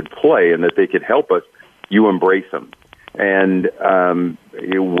that they could play and that they could help us, you embrace them. And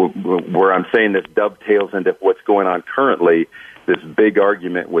where I'm saying this dovetails into what's going on currently, this big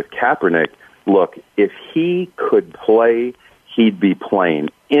argument with Kaepernick. Look, if he could play, he'd be playing.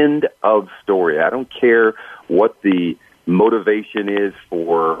 End of story. I don't care what the motivation is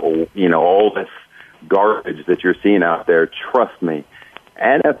for, all this garbage that you're seeing out there. Trust me,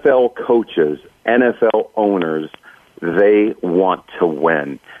 NFL coaches, NFL owners, they want to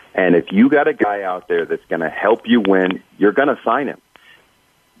win. And if you got a guy out there that's going to help you win, you're going to sign him.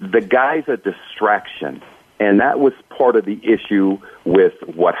 The guy's a distraction. And that was part of the issue with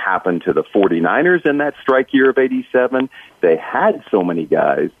what happened to the 49ers in that strike year of 87. They had so many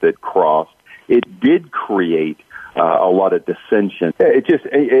guys that crossed. It did create a lot of dissension.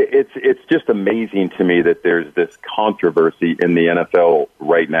 It's just amazing to me that there's this controversy in the NFL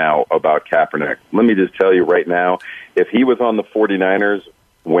right now about Kaepernick. Let me just tell you right now, if he was on the 49ers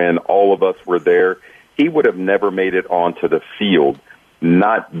when all of us were there, he would have never made it onto the field,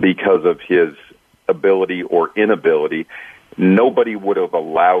 not because of his ability or inability. Nobody would have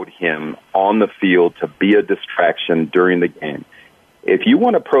allowed him on the field to be a distraction during the game. If you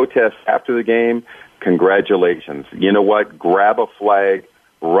want to protest after the game, congratulations. You know what? Grab a flag,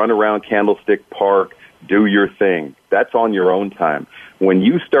 run around Candlestick Park, do your thing. That's on your own time. When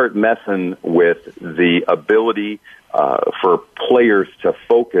you start messing with the ability for players to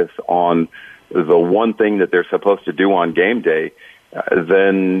focus on the one thing that they're supposed to do on game day,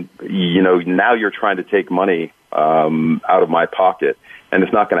 then, now you're trying to take money out of my pocket, and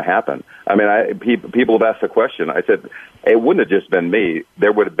it's not going to happen. I mean, people have asked the question. I said, it wouldn't have just been me.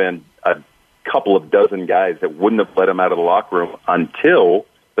 There would have been a couple of dozen guys that wouldn't have let him out of the locker room until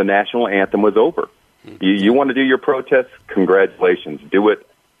the national anthem was over. You want to do your protest? Congratulations. Do it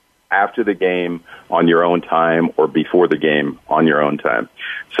after the game on your own time or before the game on your own time.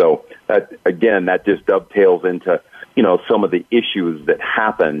 So, that just dovetails into some of the issues that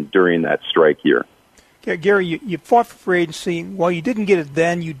happened during that strike year. Yeah, Gary, you fought for free agency. Well, you didn't get it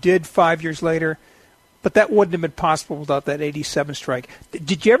then. You did 5 years later. But that wouldn't have been possible without that 87 strike.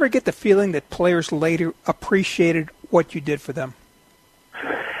 Did you ever get the feeling that players later appreciated what you did for them?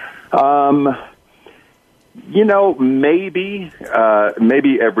 Maybe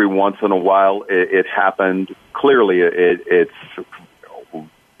every once in a while it happened. Clearly, it's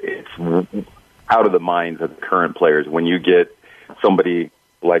out of the minds of the current players when you get somebody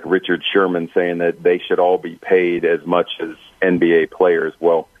like Richard Sherman saying that they should all be paid as much as NBA players.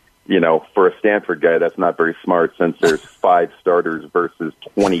 Well, for a Stanford guy, that's not very smart since there's 5 starters versus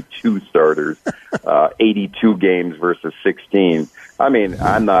 22 starters, 82 games versus 16. I mean,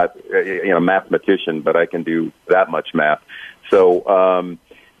 I'm not a mathematician, but I can do that much math. So,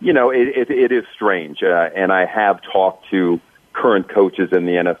 it is strange. And I have talked to current coaches in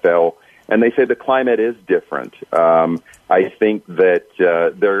the NFL, and they say the climate is different. I think that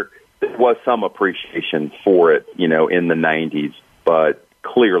there was some appreciation for it, in the 90s, but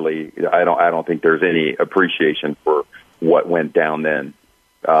clearly, I don't think there's any appreciation for what went down then.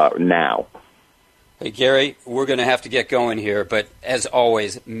 Now, hey Gary, we're going to have to get going here, but as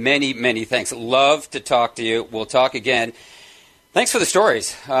always, many, many thanks. Love to talk to you. We'll talk again. Thanks for the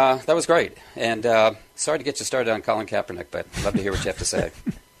stories. That was great, and sorry to get you started on Colin Kaepernick, but love to hear what you have to say.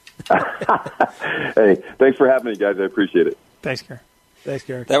 Hey, thanks for having me, guys. I appreciate it. Thanks, Gary. Thanks,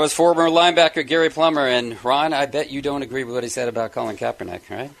 Gary. That was former linebacker Gary Plummer. And, Ron, I bet you don't agree with what he said about Colin Kaepernick,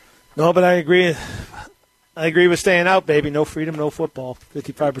 right? No, but I agree. I agree with staying out, baby. No freedom, no football.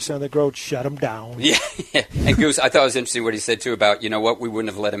 55% of the growth, shut him down. Yeah. And, Goose, I thought it was interesting what he said, too, about, we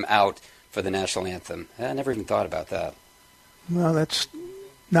wouldn't have let him out for the national anthem. I never even thought about that. Well,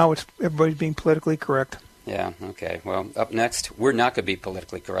 now everybody's being politically correct. Yeah, okay. Well, up next, we're not going to be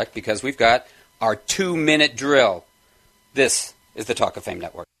politically correct because we've got our 2-minute drill. This is the Talk of Fame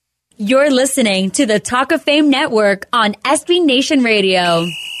Network. You're listening to the Talk of Fame Network on SB Nation Radio.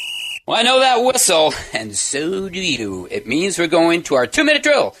 Well, I know that whistle, and so do you. It means we're going to our 2-minute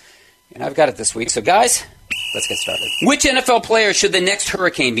drill. And I've got it this week. So, guys, let's get started. Which NFL player should the next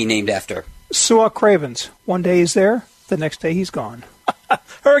hurricane be named after? Su'a Cravens. One day he's there, the next day he's gone.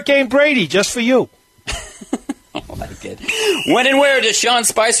 Hurricane Brady, just for you. Oh, I did. When and where does Sean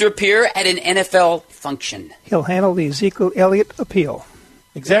Spicer appear at an NFL function? He'll handle the Ezekiel Elliott appeal.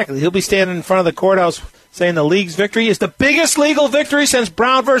 Exactly. He'll be standing in front of the courthouse saying the league's victory is the biggest legal victory since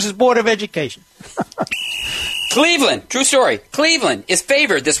Brown versus Board of Education. Cleveland, true story. Cleveland is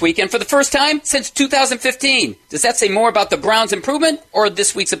favored this weekend for the first time since 2015. Does that say more about the Browns' improvement or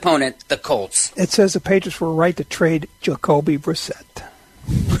this week's opponent, the Colts? It says the Patriots were right to trade Jacoby Brissett.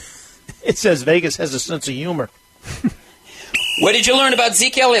 It says Vegas has a sense of humor. What did you learn about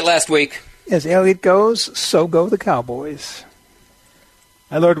Zeke Elliott last week? As Elliott goes, so go the Cowboys.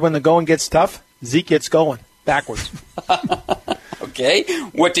 I learned when the going gets tough, Zeke gets going. Backwards. Okay.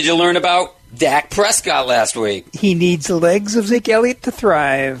 What did you learn about Dak Prescott last week? He needs the legs of Zeke Elliott to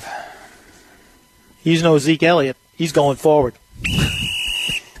thrive. He's no Zeke Elliott. He's going forward.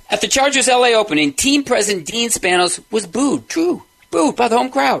 At the Chargers LA opening, team president Dean Spanos was booed. True. Booed by the home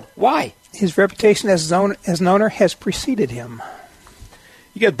crowd. Why? His reputation as an owner has preceded him.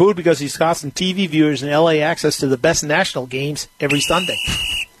 He got booed because he's costing TV viewers in LA access to the best national games every Sunday.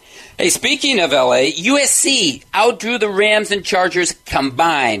 Hey, speaking of LA, USC outdrew the Rams and Chargers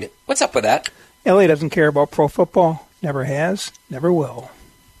combined. What's up with that? LA doesn't care about pro football. Never has. Never will.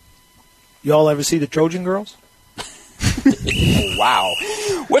 You all ever see the Trojan Girls? Wow.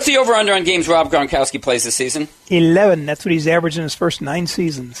 What's the over-under on games Rob Gronkowski plays this season? 11. That's what he's averaged in his first 9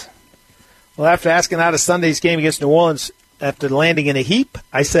 seasons. Well, after asking out of Sunday's game against New Orleans after landing in a heap,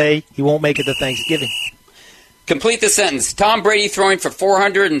 I say he won't make it to Thanksgiving. Complete the sentence. Tom Brady throwing for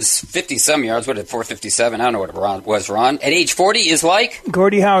 450-some yards. What did 457? I don't know what it was, Ron. At age 40 is like?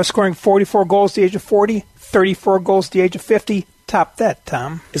 Gordie Howe is scoring 44 goals at the age of 40, 34 goals at the age of 50. Top that,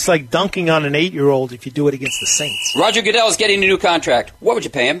 Tom. It's like dunking on an 8-year-old if you do it against the Saints. Roger Goodell is getting a new contract. What would you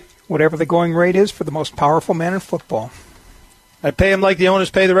pay him? Whatever the going rate is for the most powerful man in football. I'd pay him like the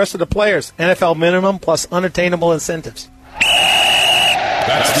owners pay the rest of the players. NFL minimum plus unattainable incentives.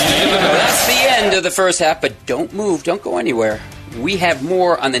 That's the end of the first half, but don't move. Don't go anywhere. We have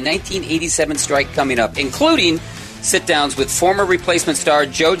more on the 1987 strike coming up, including sit-downs with former replacement star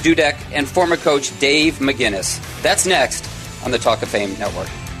Joe Dudek and former coach Dave McGinnis. That's next on the Talk of Fame Network.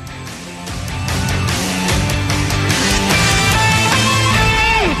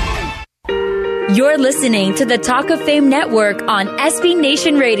 You're listening to the Talk of Fame Network on SB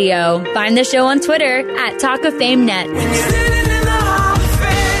Nation Radio. Find the show on Twitter at Talk of Fame Net.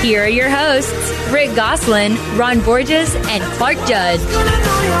 Here are your hosts, Rick Gosselin, Ron Borges, and Clark Judd.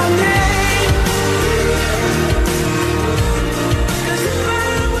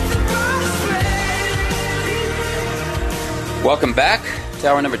 Welcome back to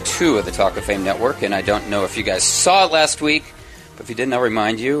hour number 2 of the Talk of Fame Network, and I don't know if you guys saw it last week, but if you didn't, I'll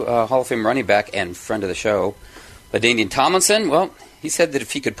remind you, Hall of Fame running back and friend of the show, LaDainian Tomlinson, well, he said that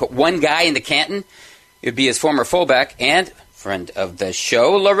if he could put one guy in the Canton, it would be his former fullback and friend of the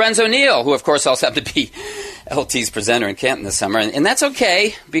show, Lorenzo Neal, who, of course, also happened to be LT's presenter in Canton this summer. And that's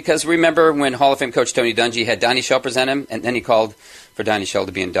okay, because remember when Hall of Fame coach Tony Dungy had Donnie Shell present him, and then he called for Donnie Shell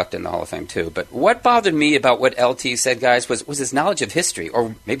to be inducted in the Hall of Fame, too. But what bothered me about what LT said, guys, was his knowledge of history,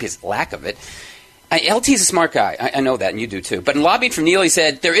 or maybe his lack of it. LT's a smart guy. I know that, and you do, too. But in lobbying for Neal, he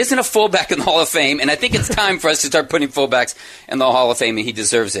said, there isn't a fullback in the Hall of Fame, and I think it's time for us to start putting fullbacks in the Hall of Fame, and he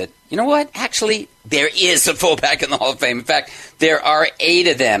deserves it. You know what? Actually, there is a fullback in the Hall of Fame. In fact, there are 8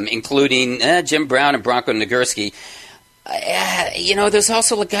 of them, including Jim Brown and Bronco Nagurski. There's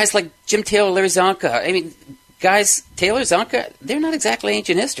also guys like Jim Taylor, Larry Zonka. I mean, guys, Taylor, Zonka, they're not exactly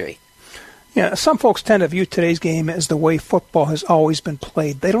ancient history. Yeah, some folks tend to view today's game as the way football has always been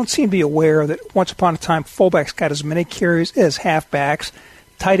played. They don't seem to be aware that once upon a time, fullbacks got as many carries as halfbacks.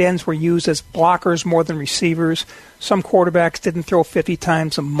 Tight ends were used as blockers more than receivers. Some quarterbacks didn't throw 50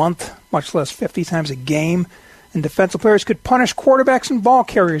 times a month, much less 50 times a game. And defensive players could punish quarterbacks and ball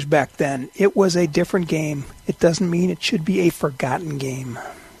carriers back then. It was a different game. It doesn't mean it should be a forgotten game.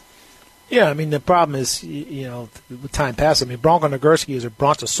 Yeah, I mean, the problem is, with time passing, Bronco Nagurski is a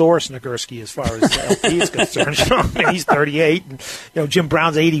Brontosaurus Nagurski as far as LT is concerned. He's 38, and, Jim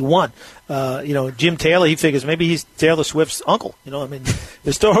Brown's 81. Jim Taylor, he figures maybe he's Taylor Swift's uncle.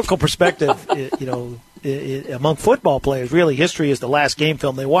 Historical perspective, among football players, really, history is the last game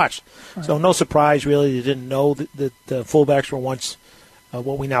film they watched. Right. So no surprise, really, they didn't know that the fullbacks were once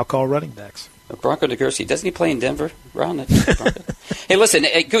what we now call running backs. Bronco Nagurski, doesn't he play in Denver? Ron? Hey, listen,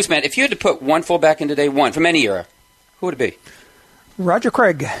 Gooseman, if you had to put one fullback in today, one from any era, who would it be? Roger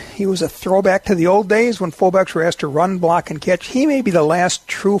Craig. He was a throwback to the old days when fullbacks were asked to run, block, and catch. He may be the last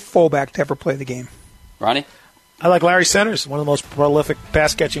true fullback to ever play the game. Country. I like Larry Centers, one of the most prolific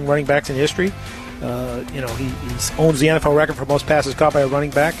pass-catching running backs in history. He owns the NFL record for most passes caught by a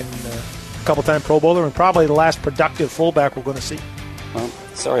running back, and a couple-time Pro Bowler, and probably the last productive fullback we're going to see. Well,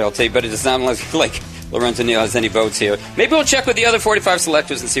 sorry, I'll tell you, but it does not look like Lorenzo Neal has any votes here. Maybe we'll check with the other 45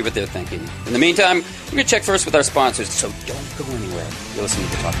 selectors and see what they're thinking. In the meantime, we're going to check first with our sponsors, so don't go anywhere. You're listening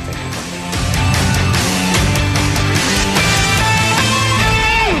to the Talk of Fame Network.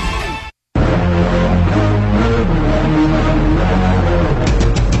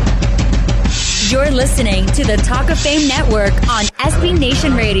 You're listening to the Talk of Fame Network on SB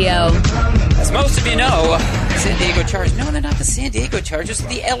Nation Radio. As most of you know, San Diego Chargers. No, they're not the San Diego Chargers.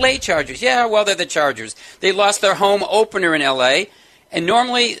 The L.A. Chargers. Yeah, well, they're the Chargers. They lost their home opener in L.A., and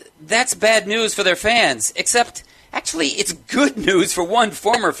normally that's bad news for their fans. Except, actually, it's good news for one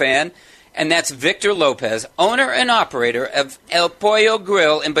former fan, and that's Victor Lopez, owner and operator of El Pollo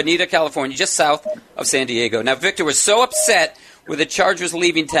Grill in Bonita, California, just south of San Diego. Now, Victor was so upset with the Chargers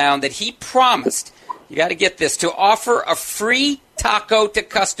leaving town that he promised, you got to get this, to offer a free taco to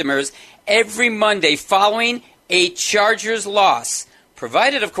customers every Monday following a Chargers loss,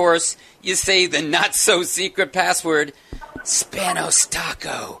 provided, of course, you say the not-so-secret password, Spanos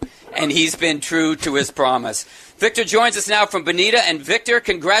Taco. And he's been true to his promise. Victor joins us now from Bonita, and Victor,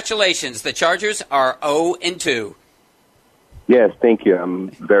 congratulations. The Chargers are 0-2. Yes, thank you.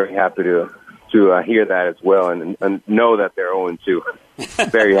 I'm very happy to hear that as well, and know that they're 0-2.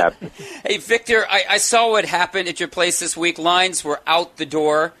 Very happy. Hey, Victor, I saw what happened at your place this week. Lines were out the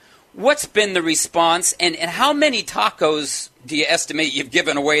door. What's been the response, and how many tacos do you estimate you've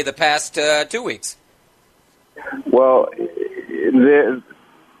given away the past 2 weeks? Well,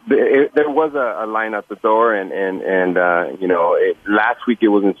 there was a line at the door, and last week it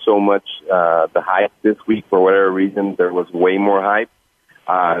wasn't so much the hype. This week, for whatever reason, there was way more hype.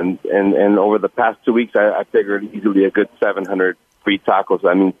 And over the past 2 weeks, I figured easily a good 700 free tacos.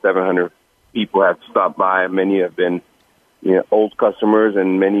 I mean, 700 people have stopped by. Many have been, old customers,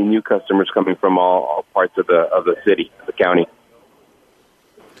 and many new customers coming from all parts of the city, the county.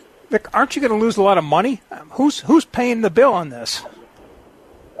 Vic, aren't you going to lose a lot of money? Who's paying the bill on this?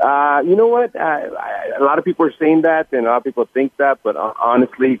 You know what? A lot of people are saying that, and a lot of people think that, but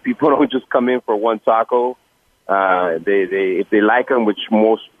honestly, people don't just come in for one taco. If they like them, which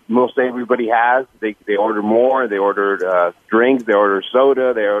most everybody has, they order more. They order drinks. They order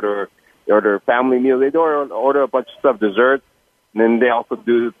soda. They order family meals. They order a bunch of stuff, desserts, and then they also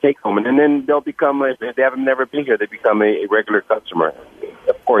do take home. And then they'll become, if they haven't never been here, they become a regular customer.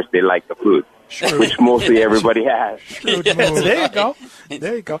 Of course, they like the food, which mostly everybody has. Yes,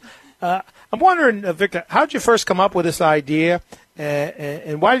 there you go. I'm wondering, Victor, how did you first come up with this idea,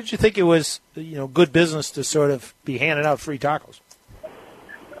 and why did you think it was good business to sort of be handing out free tacos?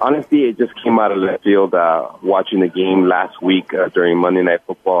 Honestly, it just came out of left field. Watching the game last week during Monday Night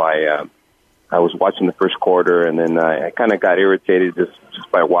Football, I was watching the first quarter, and then I kind of got irritated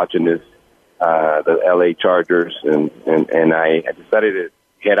just by watching the L.A. Chargers, and I decided to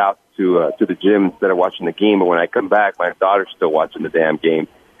head out to the gym instead of watching the game. But when I come back, my daughter's still watching the damn game.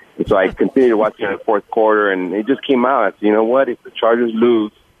 And so I continued watching in the fourth quarter, and it just came out. I said, you know what? If the Chargers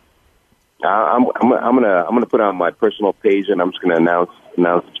lose, I'm gonna put it on my personal page, and I'm just gonna announce it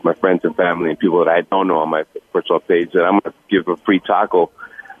to my friends and family and people that I don't know on my personal page that I'm gonna give a free taco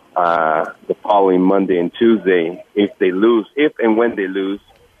the following Monday and Tuesday if and when they lose.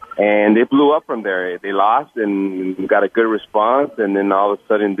 And it blew up from there. They lost and got a good response, and then all of a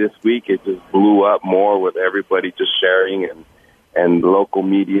sudden this week it just blew up more with everybody just sharing and local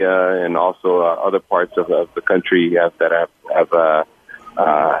media and also other parts of the country that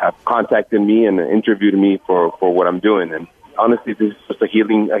have contacted me and interviewed me for what I'm doing. And honestly, this is just a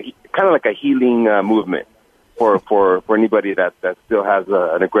healing, kind of like a healing movement for anybody that still has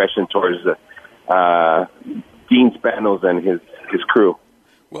an aggression towards Dean Spanos and his crew.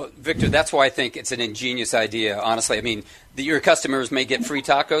 Well, Victor, that's why I think it's an ingenious idea, honestly. I mean, your customers may get free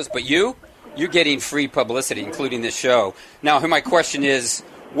tacos, but you're getting free publicity, including this show. Now, my question is,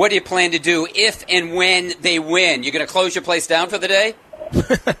 what do you plan to do if and when they win? You're going to close your place down for the day?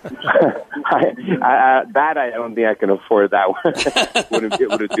 I don't think I can afford that one. Wouldn't be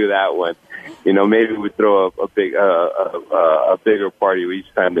able to do that one. Maybe we throw a bigger party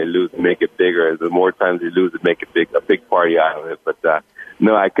each time they lose and make it bigger. The more times they lose, and make a big party out of it. But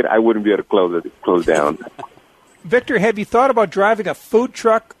no, I wouldn't be able to close down. Victor, have you thought about driving a food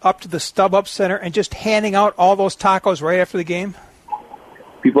truck up to the StubHub Center and just handing out all those tacos right after the game?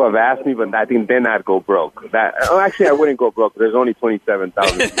 People have asked me, but I think then I'd go broke. Actually, I wouldn't go broke. There's only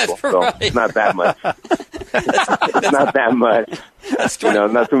 27,000 people, so it's not that much. It's not that much.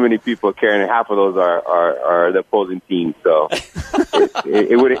 Not too many people carrying. Half of those are the opposing team, so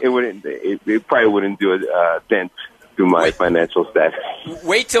it probably wouldn't do a dent to my financial status.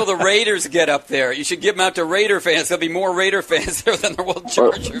 Wait till the Raiders get up there. You should give them out to Raider fans. There'll be more Raider fans there than there will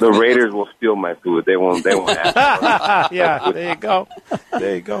Chargers. The Raiders will steal my food. They won't ask. Yeah, there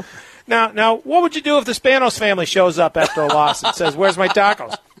you go. Now, what would you do if the Spanos family shows up after a loss and says, "Where's my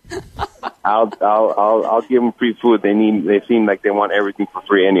tacos?" I'll give them free food. They seem like they want everything for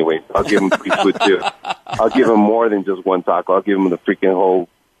free anyway. So I'll give them free food too. I'll give them more than just one taco. I'll give them the freaking whole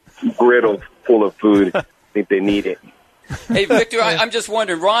griddle full of food. I think they need it. Hey, Victor, I'm just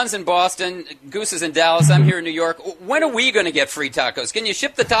wondering, Ron's in Boston, Goose is in Dallas, I'm here in New York. When are we going to get free tacos? Can you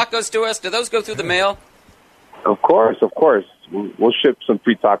ship the tacos to us? Do those go through the mail? Of course. We'll ship some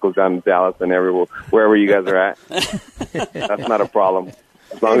free tacos down to Dallas and wherever you guys are at. That's not a problem.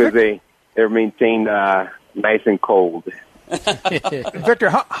 As long as they're maintained nice and cold. Victor,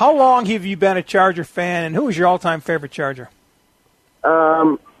 how long have you been a Charger fan, and who is your all-time favorite Charger?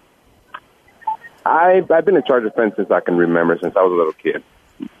 I've been a Charger fan since I can remember, since I was a little kid.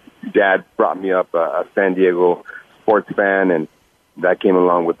 Dad brought me up a San Diego sports fan, and that came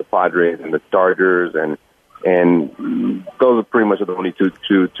along with the Padres and the Chargers, and those are pretty much the only two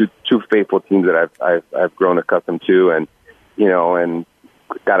faithful teams that I've grown accustomed to, and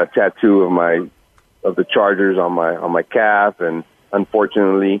got a tattoo of the Chargers on my calf, and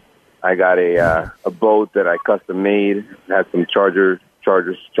unfortunately I got a boat that I custom made. It had some Charger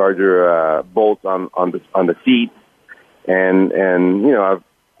bolts on the seat, and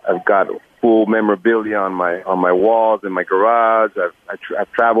I've got full memorabilia on my walls in my garage.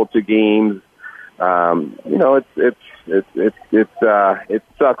 I've traveled to games. It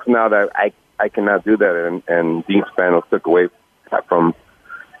sucks now that I cannot do that, and Dean Spanos took away from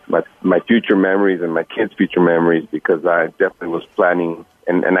my future memories and my kids' future memories, because I definitely was planning,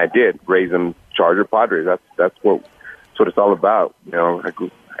 and I did raise them Charger Padres. That's what it's all about. I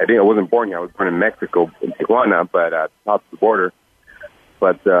wasn't born here. I was born in Mexico, in Tijuana, but south of the border.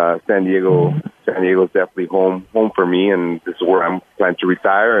 But San Diego's definitely home for me, and this is where I'm planning to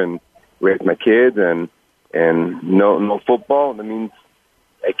retire and raise my kids, and no football. That means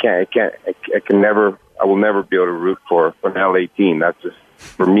I will never be able to root for an LA team. That's just,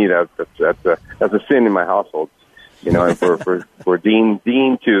 for me, that's a sin in my household. And for Dean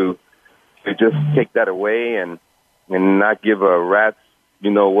to just take that away and not give a rat's,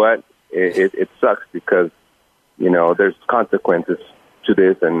 it sucks, because there's consequences to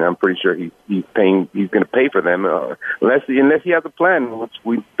this, and I'm pretty sure he's going to pay for them, unless he has a plan, which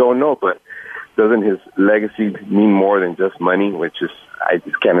we don't know. But doesn't his legacy mean more than just money? I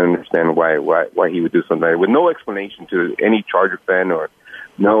just can't understand why he would do something like that, with no explanation to any Charger fan, or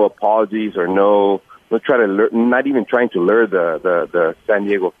no apologies, or not even trying to lure the San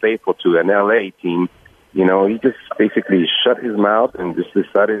Diego faithful to an LA team. He just basically shut his mouth and just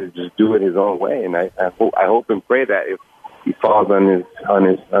decided to just do it his own way. And I hope and pray that if he falls on his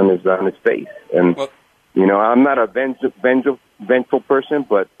face. And I'm not a vengeful person,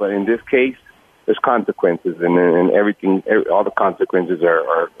 but in this case, there's consequences, and everything. All the consequences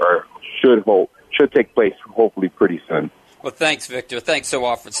should take place hopefully pretty soon. Well, thanks, Victor. Thanks so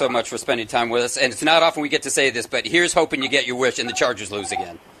much for spending time with us. And it's not often we get to say this, but here's hoping you get your wish and the Chargers lose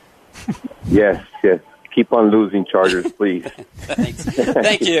again. Yes. Keep on losing, Chargers, please. Thanks.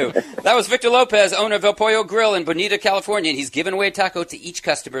 Thank you. That was Victor Lopez, owner of El Pollo Grill in Bonita, California, and he's giving away a taco to each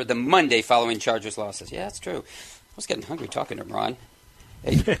customer the Monday following Chargers losses. Yeah, that's true. I was getting hungry talking to him, Ron.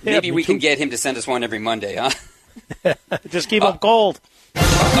 Hey, maybe we can get him to send us one every Monday, huh? Just keep them cold.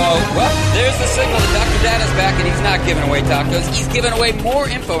 Well, there's the signal that Dr. Data's back, and he's not giving away tacos. He's giving away more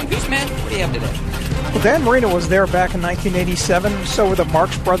info. And Gooseman, what do you have today? Well, Dan Marino was there back in 1987. So were the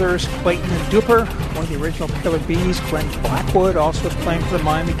Marx brothers, Clayton and Duper, one of the original Killer Bees. Glenn Blackwood also was playing for the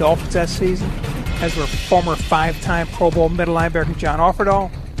Miami Dolphins that season, as were former 5-time Pro Bowl middle linebacker John Offerdahl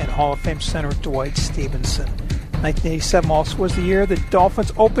and Hall of Fame center Dwight Stevenson. 1987 also was the year the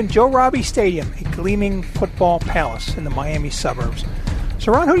Dolphins opened Joe Robbie Stadium, a gleaming football palace in the Miami suburbs.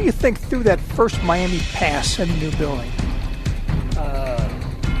 So, Ron, who do you think threw that first Miami pass in the new building?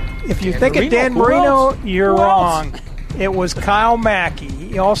 If you think of Dan Marino, you're wrong. It was Kyle Mackey.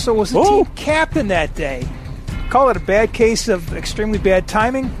 He also was the team captain that day. Call it a bad case of extremely bad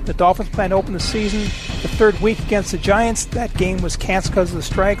timing. The Dolphins planned to open the season the third week against the Giants. That game was canceled because of the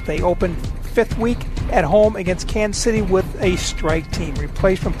strike. They opened fifth week at home against Kansas City with a strike team.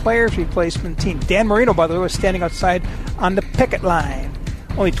 Replacement players, replacement team. Dan Marino, by the way, was standing outside on the picket line.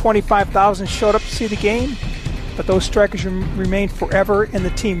 Only 25,000 showed up to see the game, but those strikers remain forever in the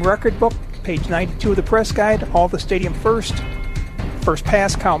team record book. Page 92 of the press guide. All the stadium first. First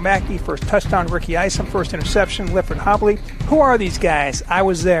pass, Kyle Mackey. First touchdown, Ricky Isom. First interception, Lifford Hobley. Who are these guys? I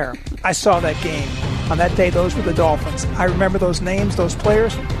was there. I saw that game. On that day, those were the Dolphins. I remember those names, those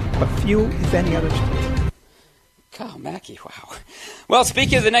players, but few, if any, others do. Kyle Mackey, wow. Well,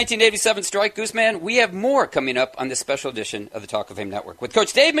 speaking of the 1987 strike, Gooseman, we have more coming up on this special edition of the Talk of Fame Network with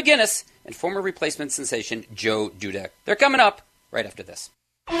Coach Dave McGinnis and former replacement sensation Joe Dudek. They're coming up right after this.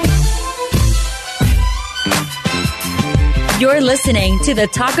 You're listening to the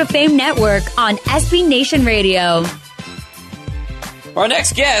Talk of Fame Network on SB Nation Radio. Our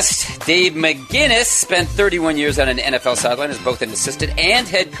next guest, Dave McGinnis, spent 31 years on an NFL sideline as both an assistant and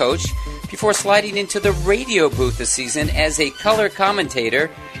head coach before sliding into the radio booth this season as a color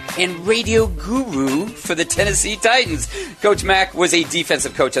commentator and radio guru for the Tennessee Titans. Coach Mack was a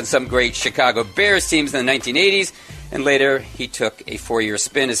defensive coach on some great Chicago Bears teams in the 1980s, and later he took a 4-year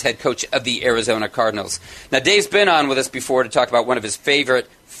spin as head coach of the Arizona Cardinals. Now, Dave's been on with us before to talk about one of his favorite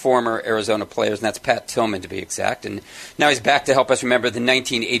former Arizona players, and that's Pat Tillman, to be exact. And now he's back to help us remember the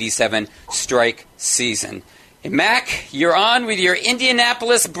 1987 strike season. Hey, Mac, you're on with your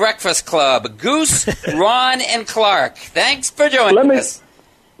Indianapolis Breakfast Club. Goose, Ron, and Clark. Thanks for joining us.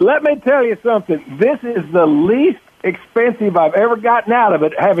 Let me tell you something. This is the least expensive I've ever gotten out of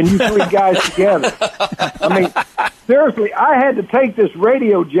it, having you three guys together. I mean, seriously, I had to take this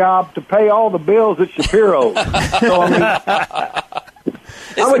radio job to pay all the bills at Shapiro's. So, I mean,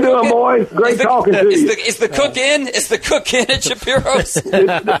 how we doing, boys? Great talking to you. Is the cook in? Is the cook in at Shapiro's?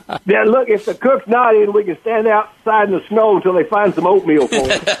 Yeah, look, if the cook's not in, we can stand outside in the snow until they find some oatmeal for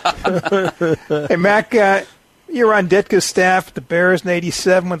us. Hey, Mac, you were on Ditka's staff at the Bears in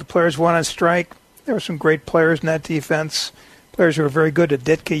 '87 when the players went on strike. There were some great players in that defense, players who were very good at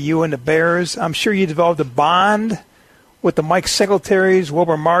Ditka, you and the Bears. I'm sure you developed a bond with the Mike Singletaries,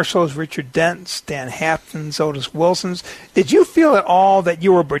 Wilbur Marshalls, Richard Dents, Dan Haftons, Otis Wilsons. Did you feel at all that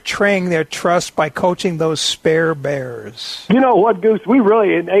you were betraying their trust by coaching those spare Bears? You know what, Goose? We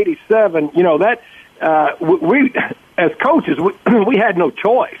really, in '87, you know, that we as coaches, we had no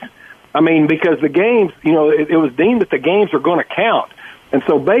choice. I mean, because the games, you know, it was deemed that the games were going to count. And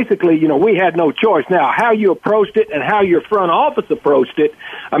so basically, you know, we had no choice. Now, how you approached it and how your front office approached it,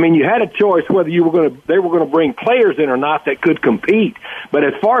 I mean, you had a choice whether they were going to bring players in or not that could compete. But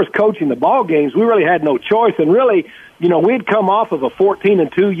as far as coaching the ball games, we really had no choice. And really, you know, we'd come off of a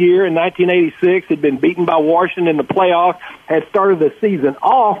 14-2 year in 1986, had been beaten by Washington in the playoffs, had started the season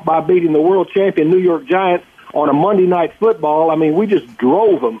off by beating the world champion New York Giants on a Monday Night Football. I mean, we just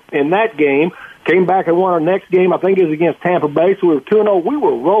drove them in that game. Came back and won our next game. I think it was against Tampa Bay. So we were 2-0. We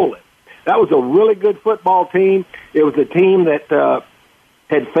were rolling. That was a really good football team. It was a team that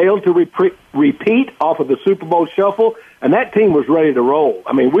had failed to repeat off of the Super Bowl shuffle, and that team was ready to roll.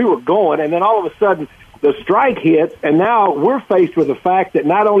 I mean, we were going, and then all of a sudden the strike hits, and now we're faced with the fact that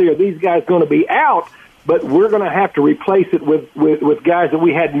not only are these guys going to be out, but we're going to have to replace it with guys that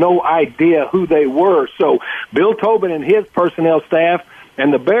we had no idea who they were. So Bill Tobin and his personnel staff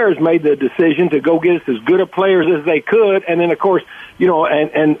and the Bears made the decision to go get us as good of players as they could. And then, of course, you know,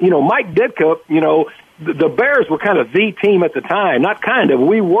 and you know, Mike Ditka, you know, the Bears were kind of the team at the time. Not kind of,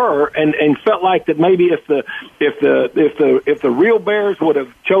 we were, and felt like that maybe if the real Bears would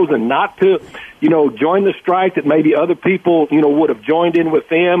have chosen not to, you know, join the strike, that maybe other people, you know, would have joined in with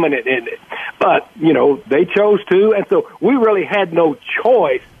them. But you know, they chose to, and so we really had no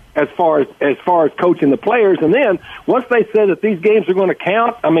choice as far as coaching the players. And then once they said that these games are going to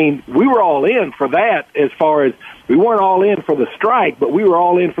count, I mean, we were all in for that. As far as we weren't all in for the strike, but we were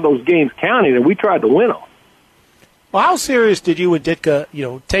all in for those games counting, and we tried to win them. Well, how serious did you and Ditka, you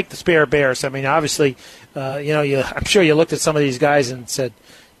know, take the spare Bears? I mean, obviously, you know, I'm sure you looked at some of these guys and said,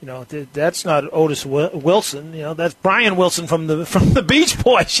 you know, that's not Otis Wilson. You know, that's Brian Wilson from the Beach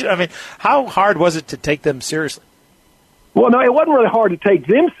Boys. I mean, how hard was it to take them seriously? Well, no, it wasn't really hard to take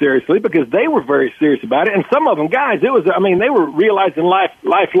them seriously because they were very serious about it. And some of them, guys, they were realizing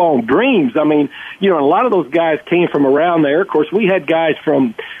lifelong dreams. I mean, you know, a lot of those guys came from around there. Of course, we had guys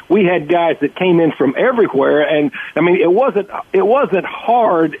that came in from everywhere. And I mean, it wasn't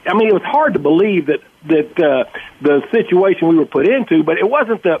hard. I mean, it was hard to believe that the situation we were put into, but it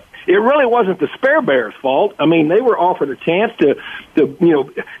really wasn't the spare Bears' fault. I mean, they were offered a chance to you know,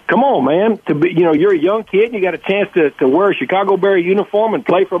 come on, man, to be, you know, you're a young kid and you got a chance to wear a Chicago Bear uniform and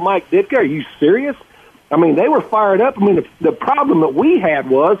play for Mike Ditka. Are you serious? I mean, they were fired up. I mean, the problem that we had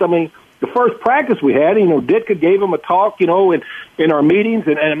was, I mean, the first practice we had, you know, Ditka gave them a talk, you know, in our meetings,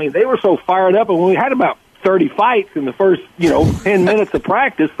 and I mean, they were so fired up, and we had about 30 fights in the first, you know, 10 minutes of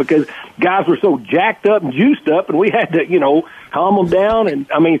practice because guys were so jacked up and juiced up, and we had to, you know, calm them down.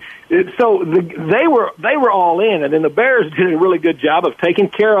 And I mean, they were all in, and then the Bears did a really good job of taking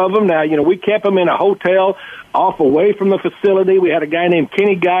care of them. Now, you know, we kept them in a hotel off away from the facility. We had a guy named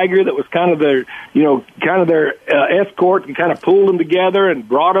Kenny Geiger that was kind of their escort, and kind of pulled them together and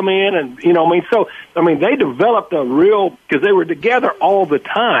brought them in. And, you know, I mean, so, I mean, they developed a real, because they were together all the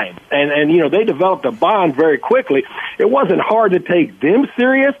time. And, you know, they developed a bond very quickly. It wasn't hard to take them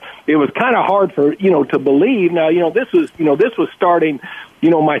serious. It was kind of hard for, you know, to believe. Now, you know, this was starting, you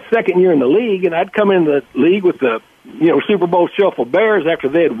know, my second year in the league, and I'd come in the league with the, you know, Super Bowl shuffle Bears after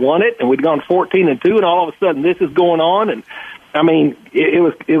they had won it, and we'd gone 14-2, and all of a sudden this is going on, and I mean, it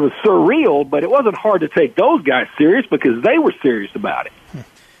was surreal, but it wasn't hard to take those guys serious because they were serious about it.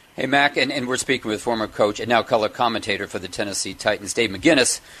 Hey, Mac, and we're speaking with former coach and now color commentator for the Tennessee Titans, Dave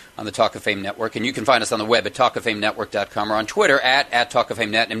McGinnis, on the Talk of Fame Network. And you can find us on the web at talkoffamenetwork.com or on Twitter at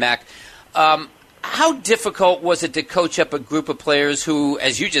TalkOfFameNet. And, Mac, how difficult was it to coach up a group of players who,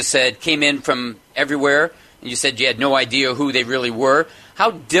 as you just said, came in from everywhere? And you said you had no idea who they really were.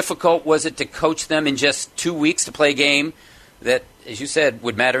 How difficult was it to coach them in just 2 weeks to play a game that, as you said,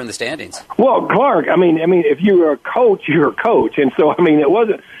 would matter in the standings? Well, Clark, I mean, if you were a coach, you're a coach. And so, I mean, it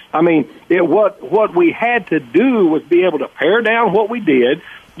wasn't, what we had to do was be able to pare down what we did,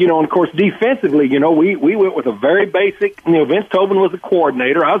 and of course, defensively, we went with a very basic, Vince Tobin was the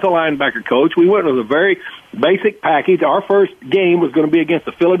coordinator. I was a linebacker coach. We went with a very basic package. Our first game was going to be against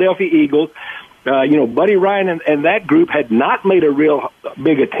the Philadelphia Eagles. Buddy Ryan and that group had not made a real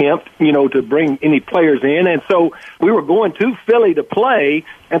big attempt, to bring any players in. And so we were going to Philly to play.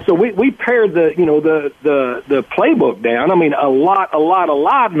 And so we pared the playbook down. I mean, a lot.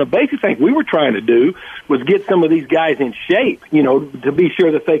 And the basic thing we were trying to do was get some of these guys in shape, to be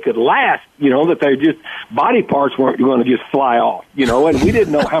sure that they could last, that their just body parts weren't going to just fly off, and we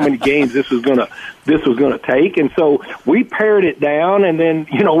didn't know how many games this was going to take. And so we pared it down, and then,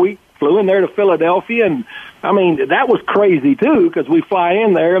 we flew in there to Philadelphia, and I mean, that was crazy too, because we fly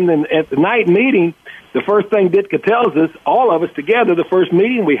in there, and then at the night meeting, the first thing Ditka tells us, all of us together, the first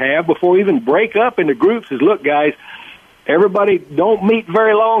meeting we have before we even break up into groups is, look, guys, everybody don't meet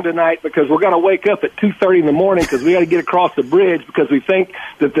very long tonight because we're going to wake up at 2:30 in the morning because we got to get across the bridge because we think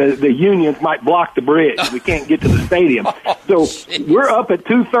that the unions might block the bridge. We can't get to the stadium. So we're up at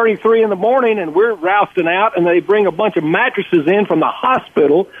 2:33 in the morning, and we're rousting out, and they bring a bunch of mattresses in from the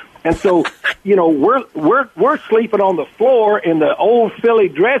hospital. And so, we're sleeping on the floor in the old Philly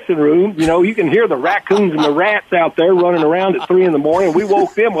dressing room. You can hear the raccoons and the rats out there running around at 3 in the morning. We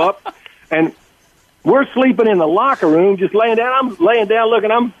woke them up, and we're sleeping in the locker room, just laying down. I'm laying down, looking.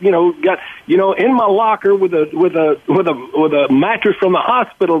 I'm, in my locker with a mattress from the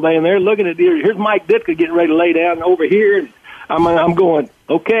hospital laying there, looking at here's Mike Ditka getting ready to lay down over here. And I'm going,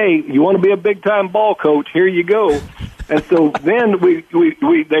 okay, you want to be a big time ball coach? Here you go. And so then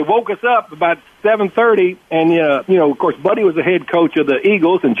they woke us up about 7:30, and of course, Buddy was the head coach of the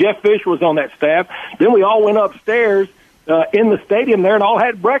Eagles, and Jeff Fisher was on that staff. Then we all went upstairs in the stadium there and all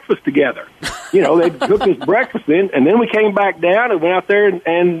had breakfast together. They cooked us breakfast in, and then we came back down and went out there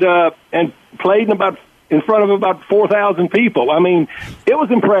and played in front of about 4,000 people. I mean, it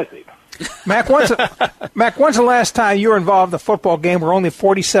was impressive. Mac, when's the last time you were involved in a football game where only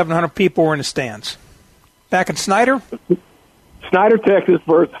 4,700 people were in the stands? Back in Snyder? Snyder, Texas,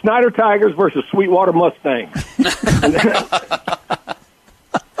 versus Snyder Tigers versus Sweetwater Mustangs.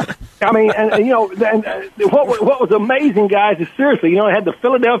 I mean, what was amazing, guys, is seriously, they had the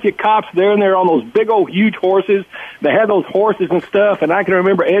Philadelphia cops there, and they're on those big old huge horses. They had those horses and stuff, and I can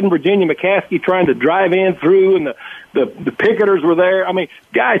remember Ed and Virginia McCaskey trying to drive in through, and the picketers were there. I mean,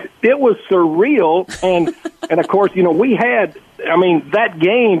 guys, it was surreal, and of course, we had, that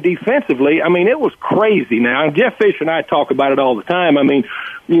game defensively, it was crazy. Now, Jeff Fisher and I talk about it all the time.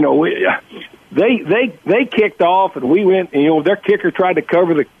 They kicked off, and we went, and their kicker tried to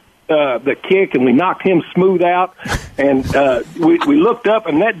cover the kick, and we knocked him smooth out, and we looked up,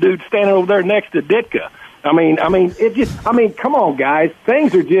 and that dude standing over there next to Ditka. Come on, guys,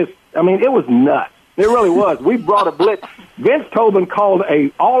 things are just, it was nuts. It really was. We brought a blitz. Vince Tobin called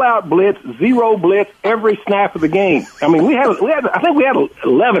a all-out blitz, zero blitz every snap of the game. I think we had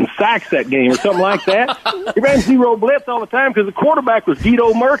 11 sacks that game or something like that. We ran zero blitz all the time because the quarterback was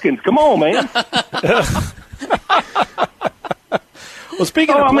Guido Merkins. Come on, man. Well,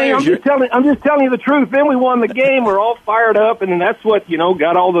 speaking of players, I'm just telling you the truth. Then we won the game. We're all fired up, and then that's what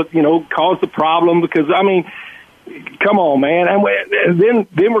got all the caused the problem because come on, man. And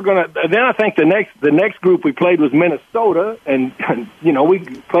then we're gonna. Then I think the next group we played was Minnesota, and we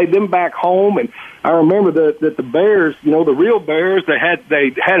played them back home. And I remember that the Bears, the real Bears, they had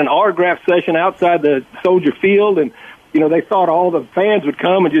an autograph session outside the Soldier Field, and they thought all the fans would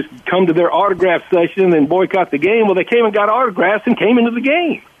come and just come to their autograph session and boycott the game. Well, they came and got autographs and came into the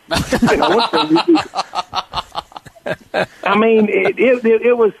game.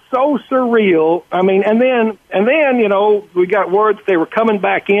 It was so surreal. And then we got word that they were coming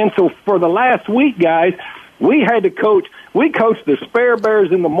back in. So for the last week, guys, we had to coach. We coached the Spare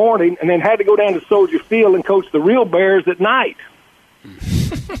Bears in the morning and then had to go down to Soldier Field and coach the real Bears at night.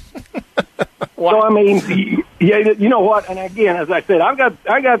 Wow. So, you know what? And again, as I said, I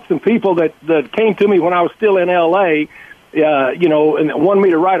got some people that came to me when I was still in L.A., and wanted me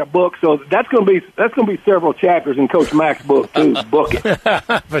to write a book. So that's going to be several chapters in Coach Mack's book too. Book it.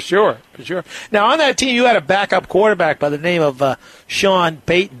 For sure. Now on that team, you had a backup quarterback by the name of Sean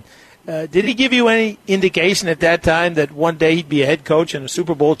Payton. Did he give you any indication at that time that one day he'd be a head coach and a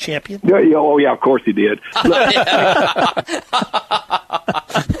Super Bowl champion? Yeah, of course he did.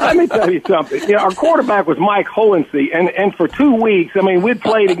 Let me tell you something. Our quarterback was Mike Hohensee, and for 2 weeks, we'd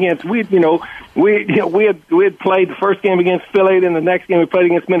played against we had played the first game against Philly, then the next game we played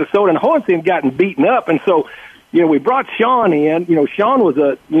against Minnesota, and Hohensee had gotten beaten up, and so we brought Sean in. Sean was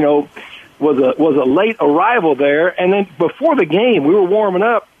a late arrival there, and then before the game, we were warming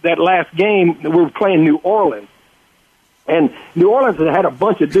up. That last game, we were playing New Orleans. And New Orleans had a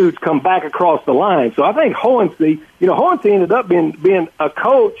bunch of dudes come back across the line. So I think Hohensee ended up being a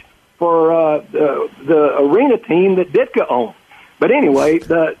coach for the arena team that Ditka owned. But anyway,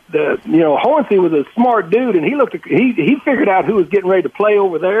 Hohensee was a smart dude, and he figured out who was getting ready to play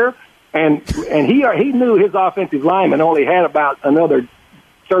over there, and he knew his offensive linemen only had about another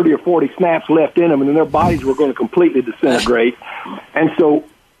 30 or 40 snaps left in them, and then their bodies were going to completely disintegrate. And so,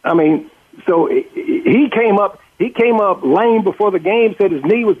 he came up lame before the game, said his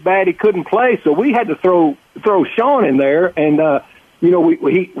knee was bad, he couldn't play, so we had to throw Sean in there, and we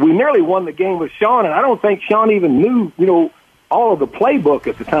nearly won the game with Sean, and I don't think Sean even knew all of the playbook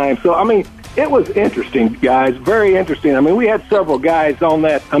at the time. So it was interesting, guys, very interesting. We had several guys on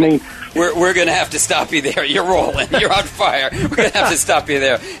that. We're going to have to stop you there. You're rolling. You're on fire. We're going to have to stop you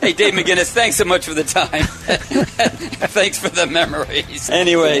there. Hey, Dave McGinnis, thanks so much for the time. Thanks for the memories.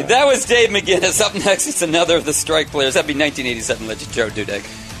 Anyway, that was Dave McGinnis. Up next is another of the strike players. That'd be 1987 legend Joe Dudek.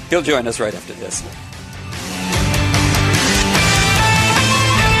 He'll join us right after this.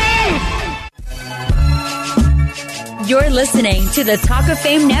 You're listening to the Talk of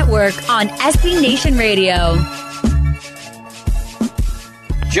Fame Network on SB Nation Radio.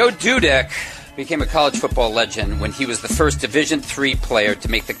 Joe Dudek became a college football legend when he was the first Division III player to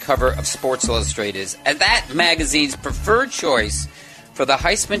make the cover of Sports Illustrated, and that magazine's preferred choice for the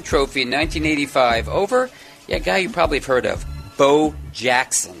Heisman Trophy in 1985 over a guy you probably have heard of, Bo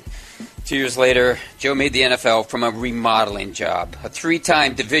Jackson. 2 years later, Joe made the NFL from a remodeling job. A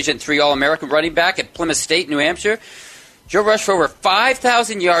 3-time Division III All-American running back at Plymouth State, New Hampshire, Joe rushed for over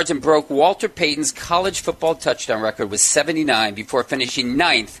 5,000 yards and broke Walter Payton's college football touchdown record with 79 before finishing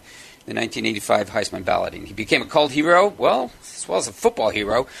 9th in the 1985 Heisman balloting. He became a cult hero, as well as a football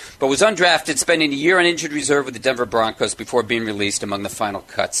hero, but was undrafted, spending a year on injured reserve with the Denver Broncos before being released among the final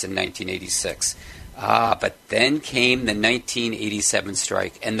cuts in 1986. But then came the 1987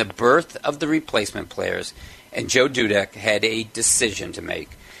 strike and the birth of the replacement players, and Joe Dudek had a decision to make.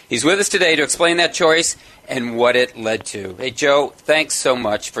 He's with us today to explain that choice and what it led to. Hey, Joe, thanks so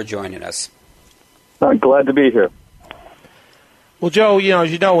much for joining us. I'm glad to be here. Well, Joe,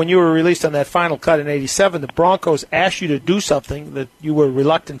 as you know, when you were released on that final cut in 87, the Broncos asked you to do something that you were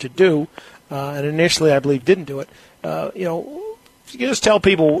reluctant to do, and initially, I believe, didn't do it. You just tell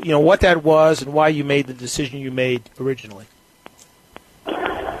people, what that was and why you made the decision you made originally.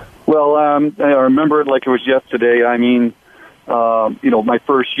 Well, I remember it like it was yesterday. My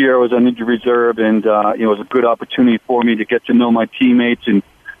first year I was on injured reserve, and it was a good opportunity for me to get to know my teammates and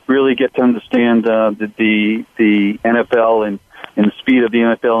really get to understand the NFL and the speed of the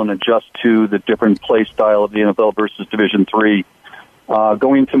NFL and adjust to the different play style of the NFL versus Division III.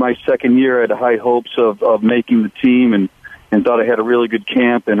 Going into my second year, I had high hopes of making the team and thought I had a really good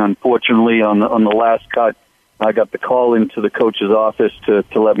camp. And unfortunately, on the last cut, I got the call into the coach's office to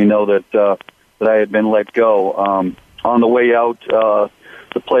let me know that I had been let go. On the way out, the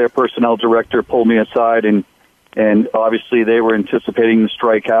player personnel director pulled me aside, and obviously they were anticipating the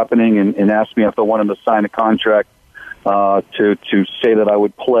strike happening and asked me if I wanted to sign a contract to say that I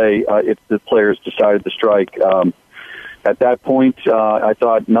would play if the players decided to strike. At that point, I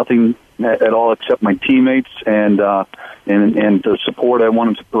thought nothing at all except my teammates and the support I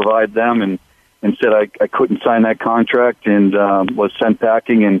wanted to provide them, and said I couldn't sign that contract, and was sent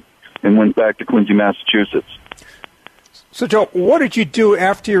packing and went back to Quincy, Massachusetts. So, Joe, what did you do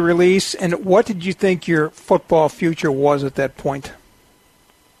after your release, and what did you think your football future was at that point?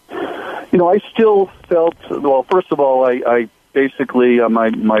 I still felt, well, first of all, I basically,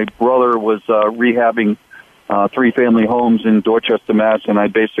 my brother was rehabbing 3-family homes in Dorchester, Mass., and I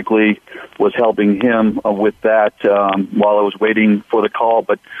basically was helping him with that while I was waiting for the call.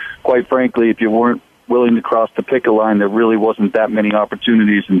 But quite frankly, if you weren't willing to cross the picket line, there really wasn't that many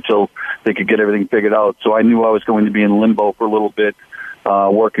opportunities until they could get everything figured out. So I knew I was going to be in limbo for a little bit,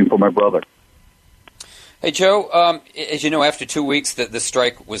 working for my brother. Hey, Joe, as you know, after 2 weeks, the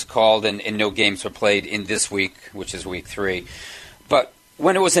strike was called and no games were played in this week, which is week 3. But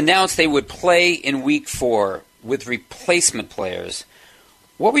when it was announced they would play in week 4 with replacement players,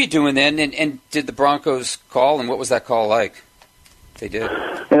 what were you doing then? And did the Broncos call, and what was that call like? They did.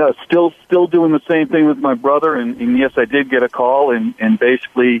 Yeah, still doing the same thing with my brother, and yes, I did get a call, and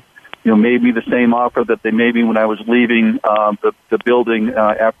basically, made me the same offer that they made me when I was leaving the building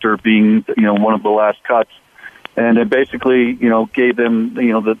after being, one of the last cuts, and it basically, gave them,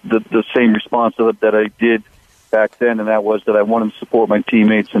 the same response that I did back then, and that was that I wanted to support my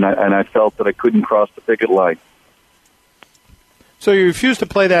teammates, and I felt that I couldn't cross the picket line. So you refused to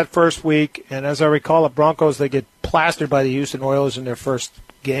play that first week, and as I recall, the Broncos, they get plastered by the Houston Oilers in their first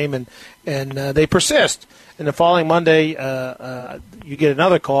game, and they persist. And the following Monday, you get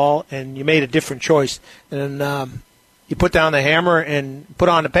another call, and you made a different choice. And you put down the hammer and put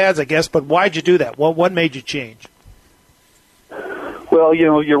on the pads, I guess, but why'd you do that? What made you change? Well,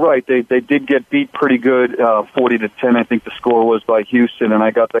 you're right. They did get beat pretty good, 40-10, I think the score was, by Houston, and I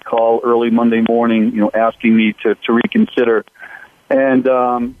got the call early Monday morning, asking me to reconsider. And,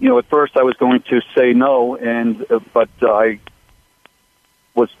 at first I was going to say no, but I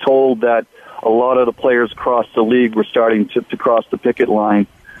was told that a lot of the players across the league were starting to cross the picket line.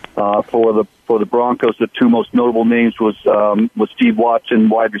 For the Broncos, the two most notable names was Steve Watson,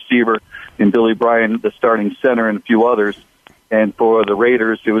 wide receiver, and Billy Bryan, the starting center, and a few others. And for the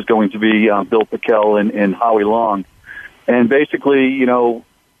Raiders, it was going to be Bill Pickel and Howie Long. And basically,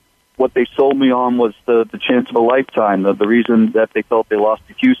 what they sold me on was the chance of a lifetime. The reason that they felt they lost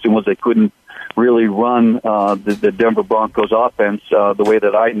to Houston was they couldn't really run the Denver Broncos offense the way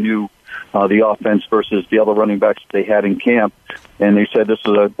that I knew the offense versus the other running backs that they had in camp. And they said this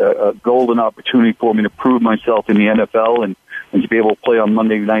was a golden opportunity for me to prove myself in the NFL and to be able to play on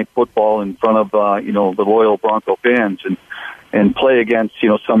Monday Night Football in front of the loyal Bronco fans and play against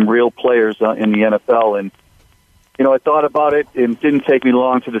some real players in the NFL. And I thought about it, and it didn't take me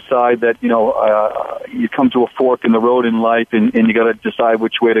long to decide that, you come to a fork in the road in life, and you got to decide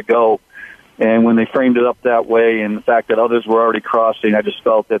which way to go. And when they framed it up that way, and the fact that others were already crossing, I just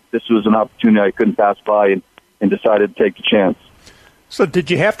felt that this was an opportunity I couldn't pass by, and decided to take the chance. So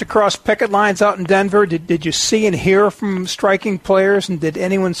did you have to cross picket lines out in Denver? Did you see and hear from striking players, and did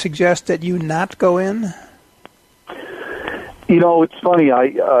anyone suggest that you not go in? It's funny.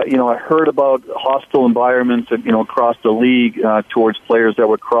 I heard about hostile environments, across the league towards players that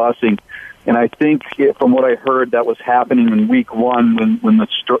were crossing, and I think from what I heard, that was happening in week 1 when the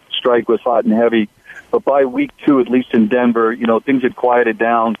strike was hot and heavy. But by week 2, at least in Denver, things had quieted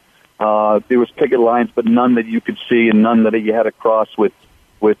down. There was picket lines, but none that you could see, and none that you had to cross with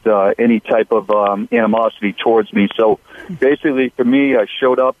any type of animosity towards me. So basically, for me, I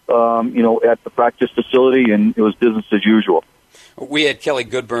showed up, at the practice facility, and it was business as usual. We had Kelly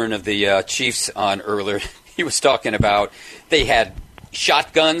Goodburn of the Chiefs on earlier. He was talking about they had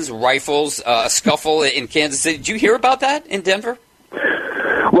shotguns, rifles, a scuffle in Kansas City. Did you hear about that in Denver?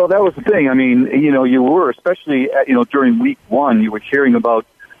 Well, that was the thing. I mean, you were, especially, during week 1, you were hearing about,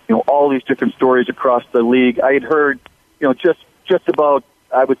 all these different stories across the league. I had heard, just about,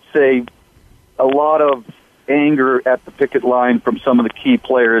 I would say, a lot of anger at the picket line from some of the key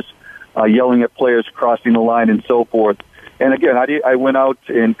players, yelling at players crossing the line and so forth. And again, I went out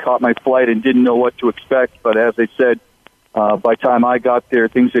and caught my flight and didn't know what to expect. But as I said, by the time I got there,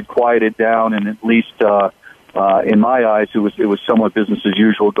 things had quieted down, and at least in my eyes, it was somewhat business as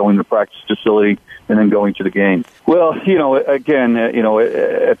usual, going to the practice facility and then going to the game. Well, again,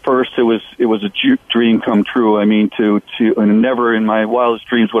 at first it was a dream come true. I mean, and never in my wildest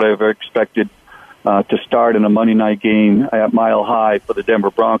dreams would I have expected to start in a Monday night game at Mile High for the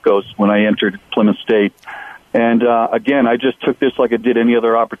Denver Broncos when I entered Plymouth State. And again, I just took this like I did any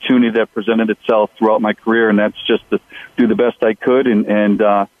other opportunity that presented itself throughout my career, and that's just to do the best I could, and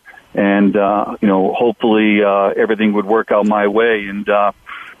hopefully everything would work out my way. And I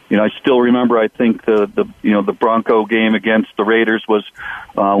still remember. I think the Bronco game against the Raiders was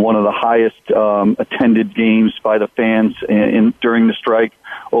one of the highest attended games by the fans during the strike.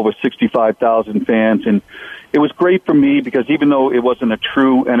 Over 65,000 fans, and it was great for me because even though it wasn't a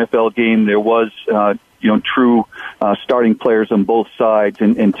true NFL game, there was true starting players on both sides,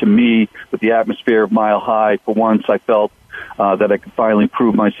 and to me, with the atmosphere of Mile High, for once I felt that I could finally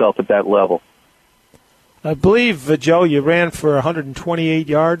prove myself at that level. I believe, Joe, you ran for 128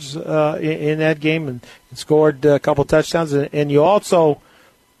 yards in that game and scored a couple touchdowns, and you also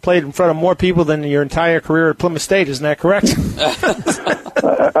played in front of more people than your entire career at Plymouth State. Isn't that correct?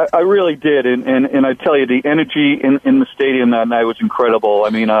 I really did, and I tell you, the energy in the stadium that night was incredible. I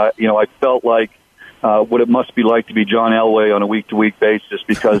mean, I felt like, what it must be like to be John Elway on a week-to-week basis,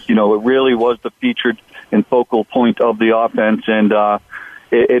 because, it really was the featured and focal point of the offense, and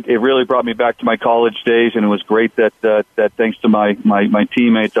it really brought me back to my college days, and it was great that thanks to my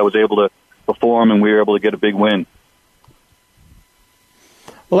teammates, I was able to perform, and we were able to get a big win.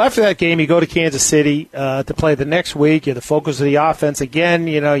 Well, after that game, you go to Kansas City to play the next week. You're the focus of the offense. Again,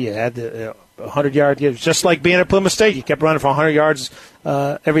 you had the 100-yard. It was just like being at Plymouth State. You kept running for 100 yards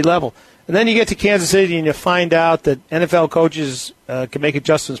every level. And then you get to Kansas City and you find out that NFL coaches can make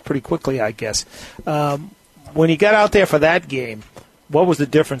adjustments pretty quickly, I guess. When you got out there for that game, what was the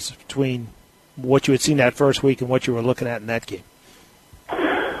difference between what you had seen that first week and what you were looking at in that game?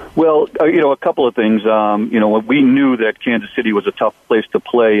 Well, a couple of things. We knew that Kansas City was a tough place to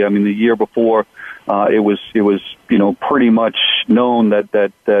play. I mean, the year before, it was pretty much known that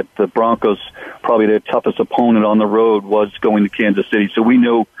the Broncos, probably their toughest opponent on the road, was going to Kansas City. So we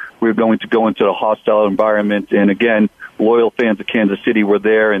knew we were going to go into a hostile environment. And again, loyal fans of Kansas City were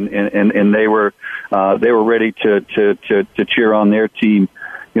there, and they were ready to cheer on their team.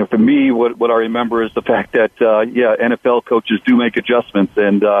 For me, what I remember is the fact that, NFL coaches do make adjustments,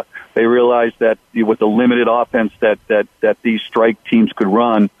 and they realize that with the limited offense that these strike teams could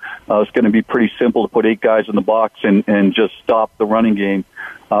run, it's going to be pretty simple to put 8 guys in the box and just stop the running game,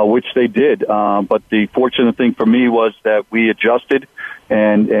 which they did. But the fortunate thing for me was that we adjusted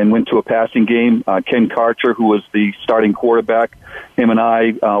and went to a passing game. Ken Karcher, who was the starting quarterback, him and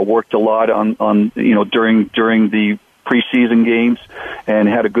I worked a lot on during the preseason games, and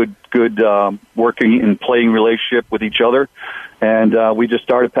had a good working and playing relationship with each other. And we just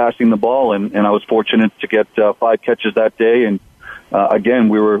started passing the ball, and I was fortunate to get 5 catches that day. And again,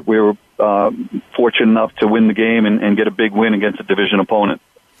 we were fortunate enough to win the game and get a big win against a division opponent.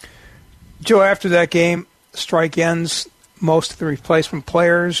 Joe, after that game, strike ends. Most of the replacement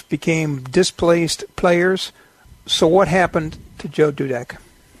players became displaced players. So what happened to Joe Dudek?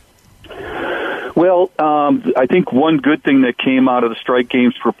 Well, I think one good thing that came out of the strike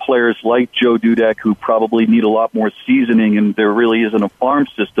games for players like Joe Dudek, who probably need a lot more seasoning, and there really isn't a farm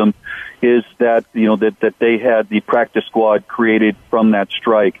system, is that that they had the practice squad created from that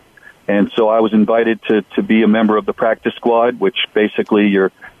strike. And so I was invited to be a member of the practice squad, which basically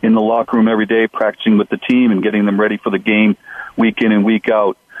you're in the locker room every day practicing with the team and getting them ready for the game week in and week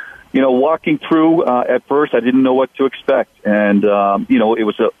out. Walking through at first, I didn't know what to expect, and it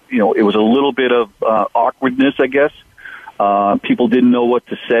was a little bit of awkwardness, I guess. People didn't know what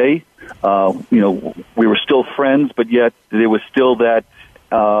to say. We were still friends, but yet there was still that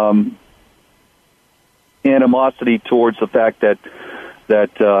animosity towards the fact that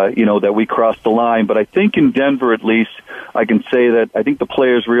we crossed the line. But I think in Denver, at least, I can say that I think the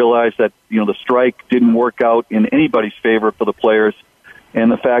players realized that the strike didn't work out in anybody's favor for the players. And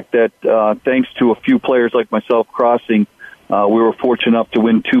the fact that thanks to a few players like myself crossing, we were fortunate enough to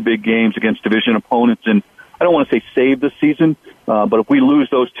win 2 big games against division opponents. And I don't want to say save the season, but if we lose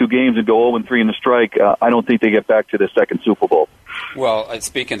those 2 games and go 0-3 in the strike, I don't think they get back to the second Super Bowl. Well,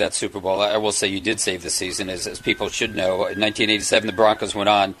 speaking of that Super Bowl, I will say you did save the season, as people should know. In 1987, the Broncos went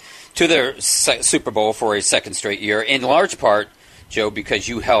on to their Super Bowl for a second straight year, in large part, Joe, because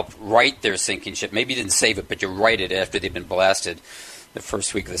you helped right their sinking ship. Maybe you didn't save it, but you righted it after they'd been blasted the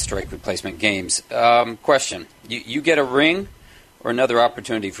first week of the strike replacement games. Question, you get a ring or another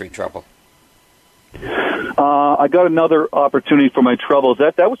opportunity for your trouble? I got another opportunity for my troubles.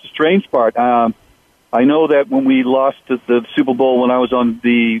 That was the strange part. I know that when we lost the Super Bowl, when I was on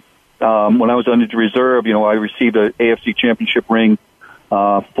the reserve, I received an AFC Championship ring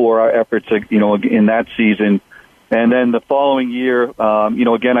for our efforts, in that season. And then the following year,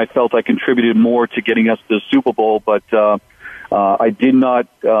 again, I felt I contributed more to getting us to the Super Bowl, but I did not.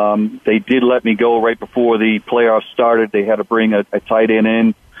 They did let me go right before the playoffs started. They had to bring a tight end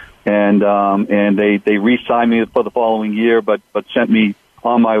in, and they re-signed me for the following year, but sent me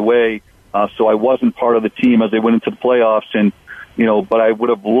on my way. So I wasn't part of the team as they went into the playoffs, and but I would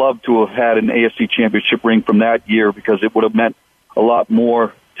have loved to have had an AFC Championship ring from that year, because it would have meant a lot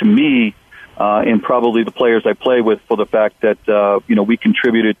more to me and probably the players I play with, for the fact that we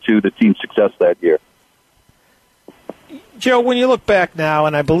contributed to the team's success that year. Joe, when you look back now,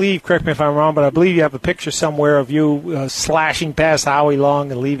 and I believe, correct me if I'm wrong, but I believe you have a picture somewhere of you slashing past Howie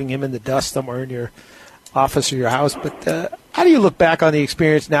Long and leaving him in the dust somewhere in your office or your house. But how do you look back on the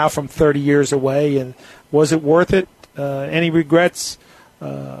experience now from 30 years away, and was it worth it? Any regrets?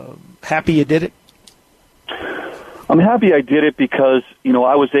 Happy you did it? I'm happy I did it because,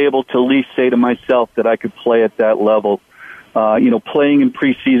 I was able to at least say to myself that I could play at that level. Playing in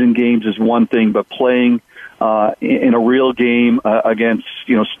preseason games is one thing, but playing in a real game against,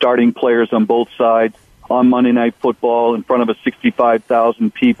 starting players on both sides on Monday Night Football in front of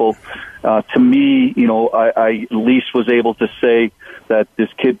 65,000 people. To me, I at least was able to say that this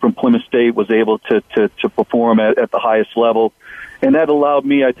kid from Plymouth State was able to perform at the highest level. And that allowed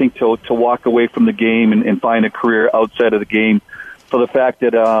me, I think, to walk away from the game and find a career outside of the game, for the fact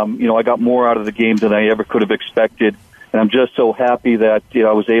that, I got more out of the game than I ever could have expected. And I'm just so happy that,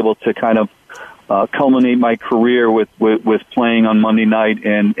 I was able to kind of culminate my career with playing on Monday night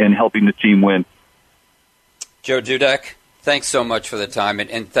and helping the team win. Joe Dudek, thanks so much for the time,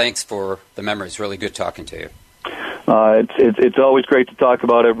 and thanks for the memories. Really good talking to you. It's always great to talk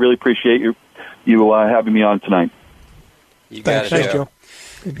about it. I really appreciate you having me on tonight. You got Thanks, it, Joe.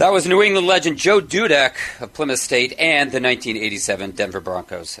 That was New England legend Joe Dudek of Plymouth State and the 1987 Denver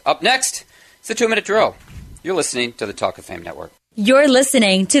Broncos. Up next, it's the 2-Minute Drill. You're listening to the Talk of Fame Network. You're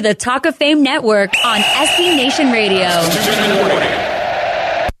listening to the Talk of Fame Network on SB Nation Radio.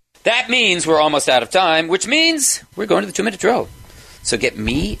 That means we're almost out of time, which means we're going to the 2-Minute Drill. So get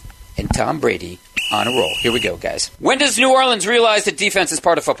me and Tom Brady on a roll. Here we go, guys. When does New Orleans realize that defense is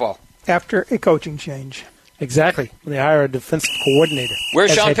part of football? After a coaching change. Exactly. When they hire a defensive coordinator. Where's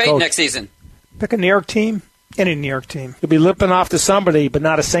as Sean head Payton coach. next season? Pick a New York team, any New York team. He'll be lipping off to somebody, but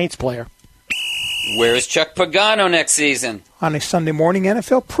not a Saints player. Where is Chuck Pagano next season? On a Sunday morning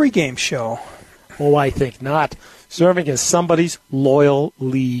NFL pregame show. Oh, I think not. Serving as somebody's loyal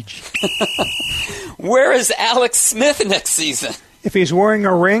liege. Where is Alex Smith next season? If he's wearing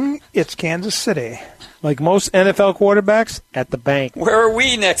a ring, it's Kansas City. Like most NFL quarterbacks, at the bank. Where are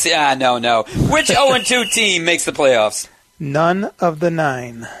we next? No. Which 0-2 team makes the playoffs? None of the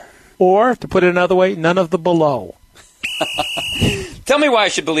 9. Or, to put it another way, none of the below. Tell me why I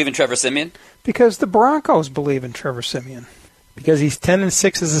should believe in Trevor Siemian. Because the Broncos believe in Trevor Siemian. Because he's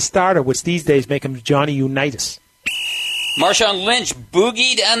 10-6 as a starter, which these days make him Johnny Unitas. Marshawn Lynch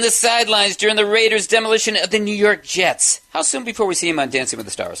boogied on the sidelines during the Raiders' demolition of the New York Jets. How soon before we see him on Dancing with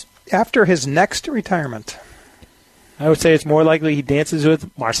the Stars? After his next retirement. I would say it's more likely he dances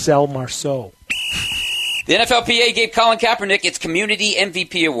with Marcel Marceau. The NFLPA gave Colin Kaepernick its Community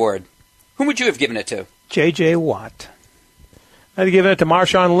MVP Award. Whom would you have given it to? J.J. Watt. I'd have given it to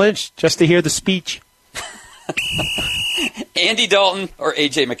Marshawn Lynch just to hear the speech. Andy Dalton or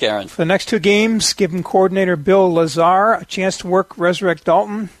A.J. McCarron? For the next 2 games, give him coordinator Bill Lazar a chance to resurrect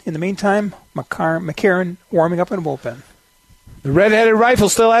Dalton. In the meantime, McCarron warming up in the bullpen. The red-headed rifle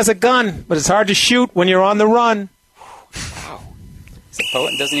still has a gun, but it's hard to shoot when you're on the run. Wow. He's a poet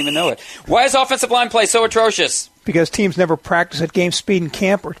and doesn't even know it. Why is offensive line play so atrocious? Because teams never practice at game speed in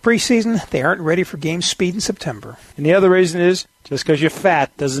camp or preseason, they aren't ready for game speed in September. And the other reason is, just because you're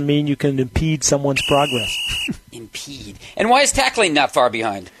fat doesn't mean you can impede someone's progress. Impede. And why is tackling not far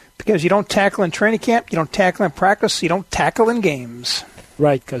behind? Because you don't tackle in training camp, you don't tackle in practice, you don't tackle in games.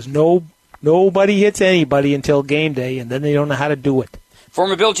 Right, because nobody hits anybody until game day, and then they don't know how to do it.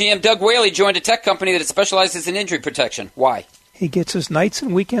 Former Bill GM Doug Whaley joined a tech company that specializes in injury protection. Why? He gets his nights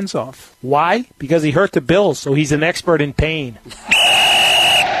and weekends off. Why? Because he hurt the Bills, so he's an expert in pain.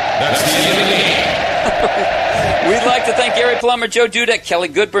 That's the end of the game. We'd like to thank Gary Plummer, Joe Dudek, Kelly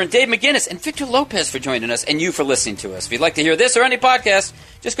Goodburn, Dave McGinnis, and Victor Lopez for joining us, and you for listening to us. If you'd like to hear this or any podcast,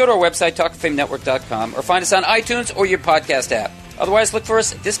 just go to our website, talkoffamenetwork.com, or find us on iTunes or your podcast app. Otherwise, look for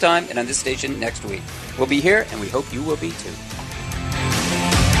us at this time and on this station next week. We'll be here, and we hope you will be too.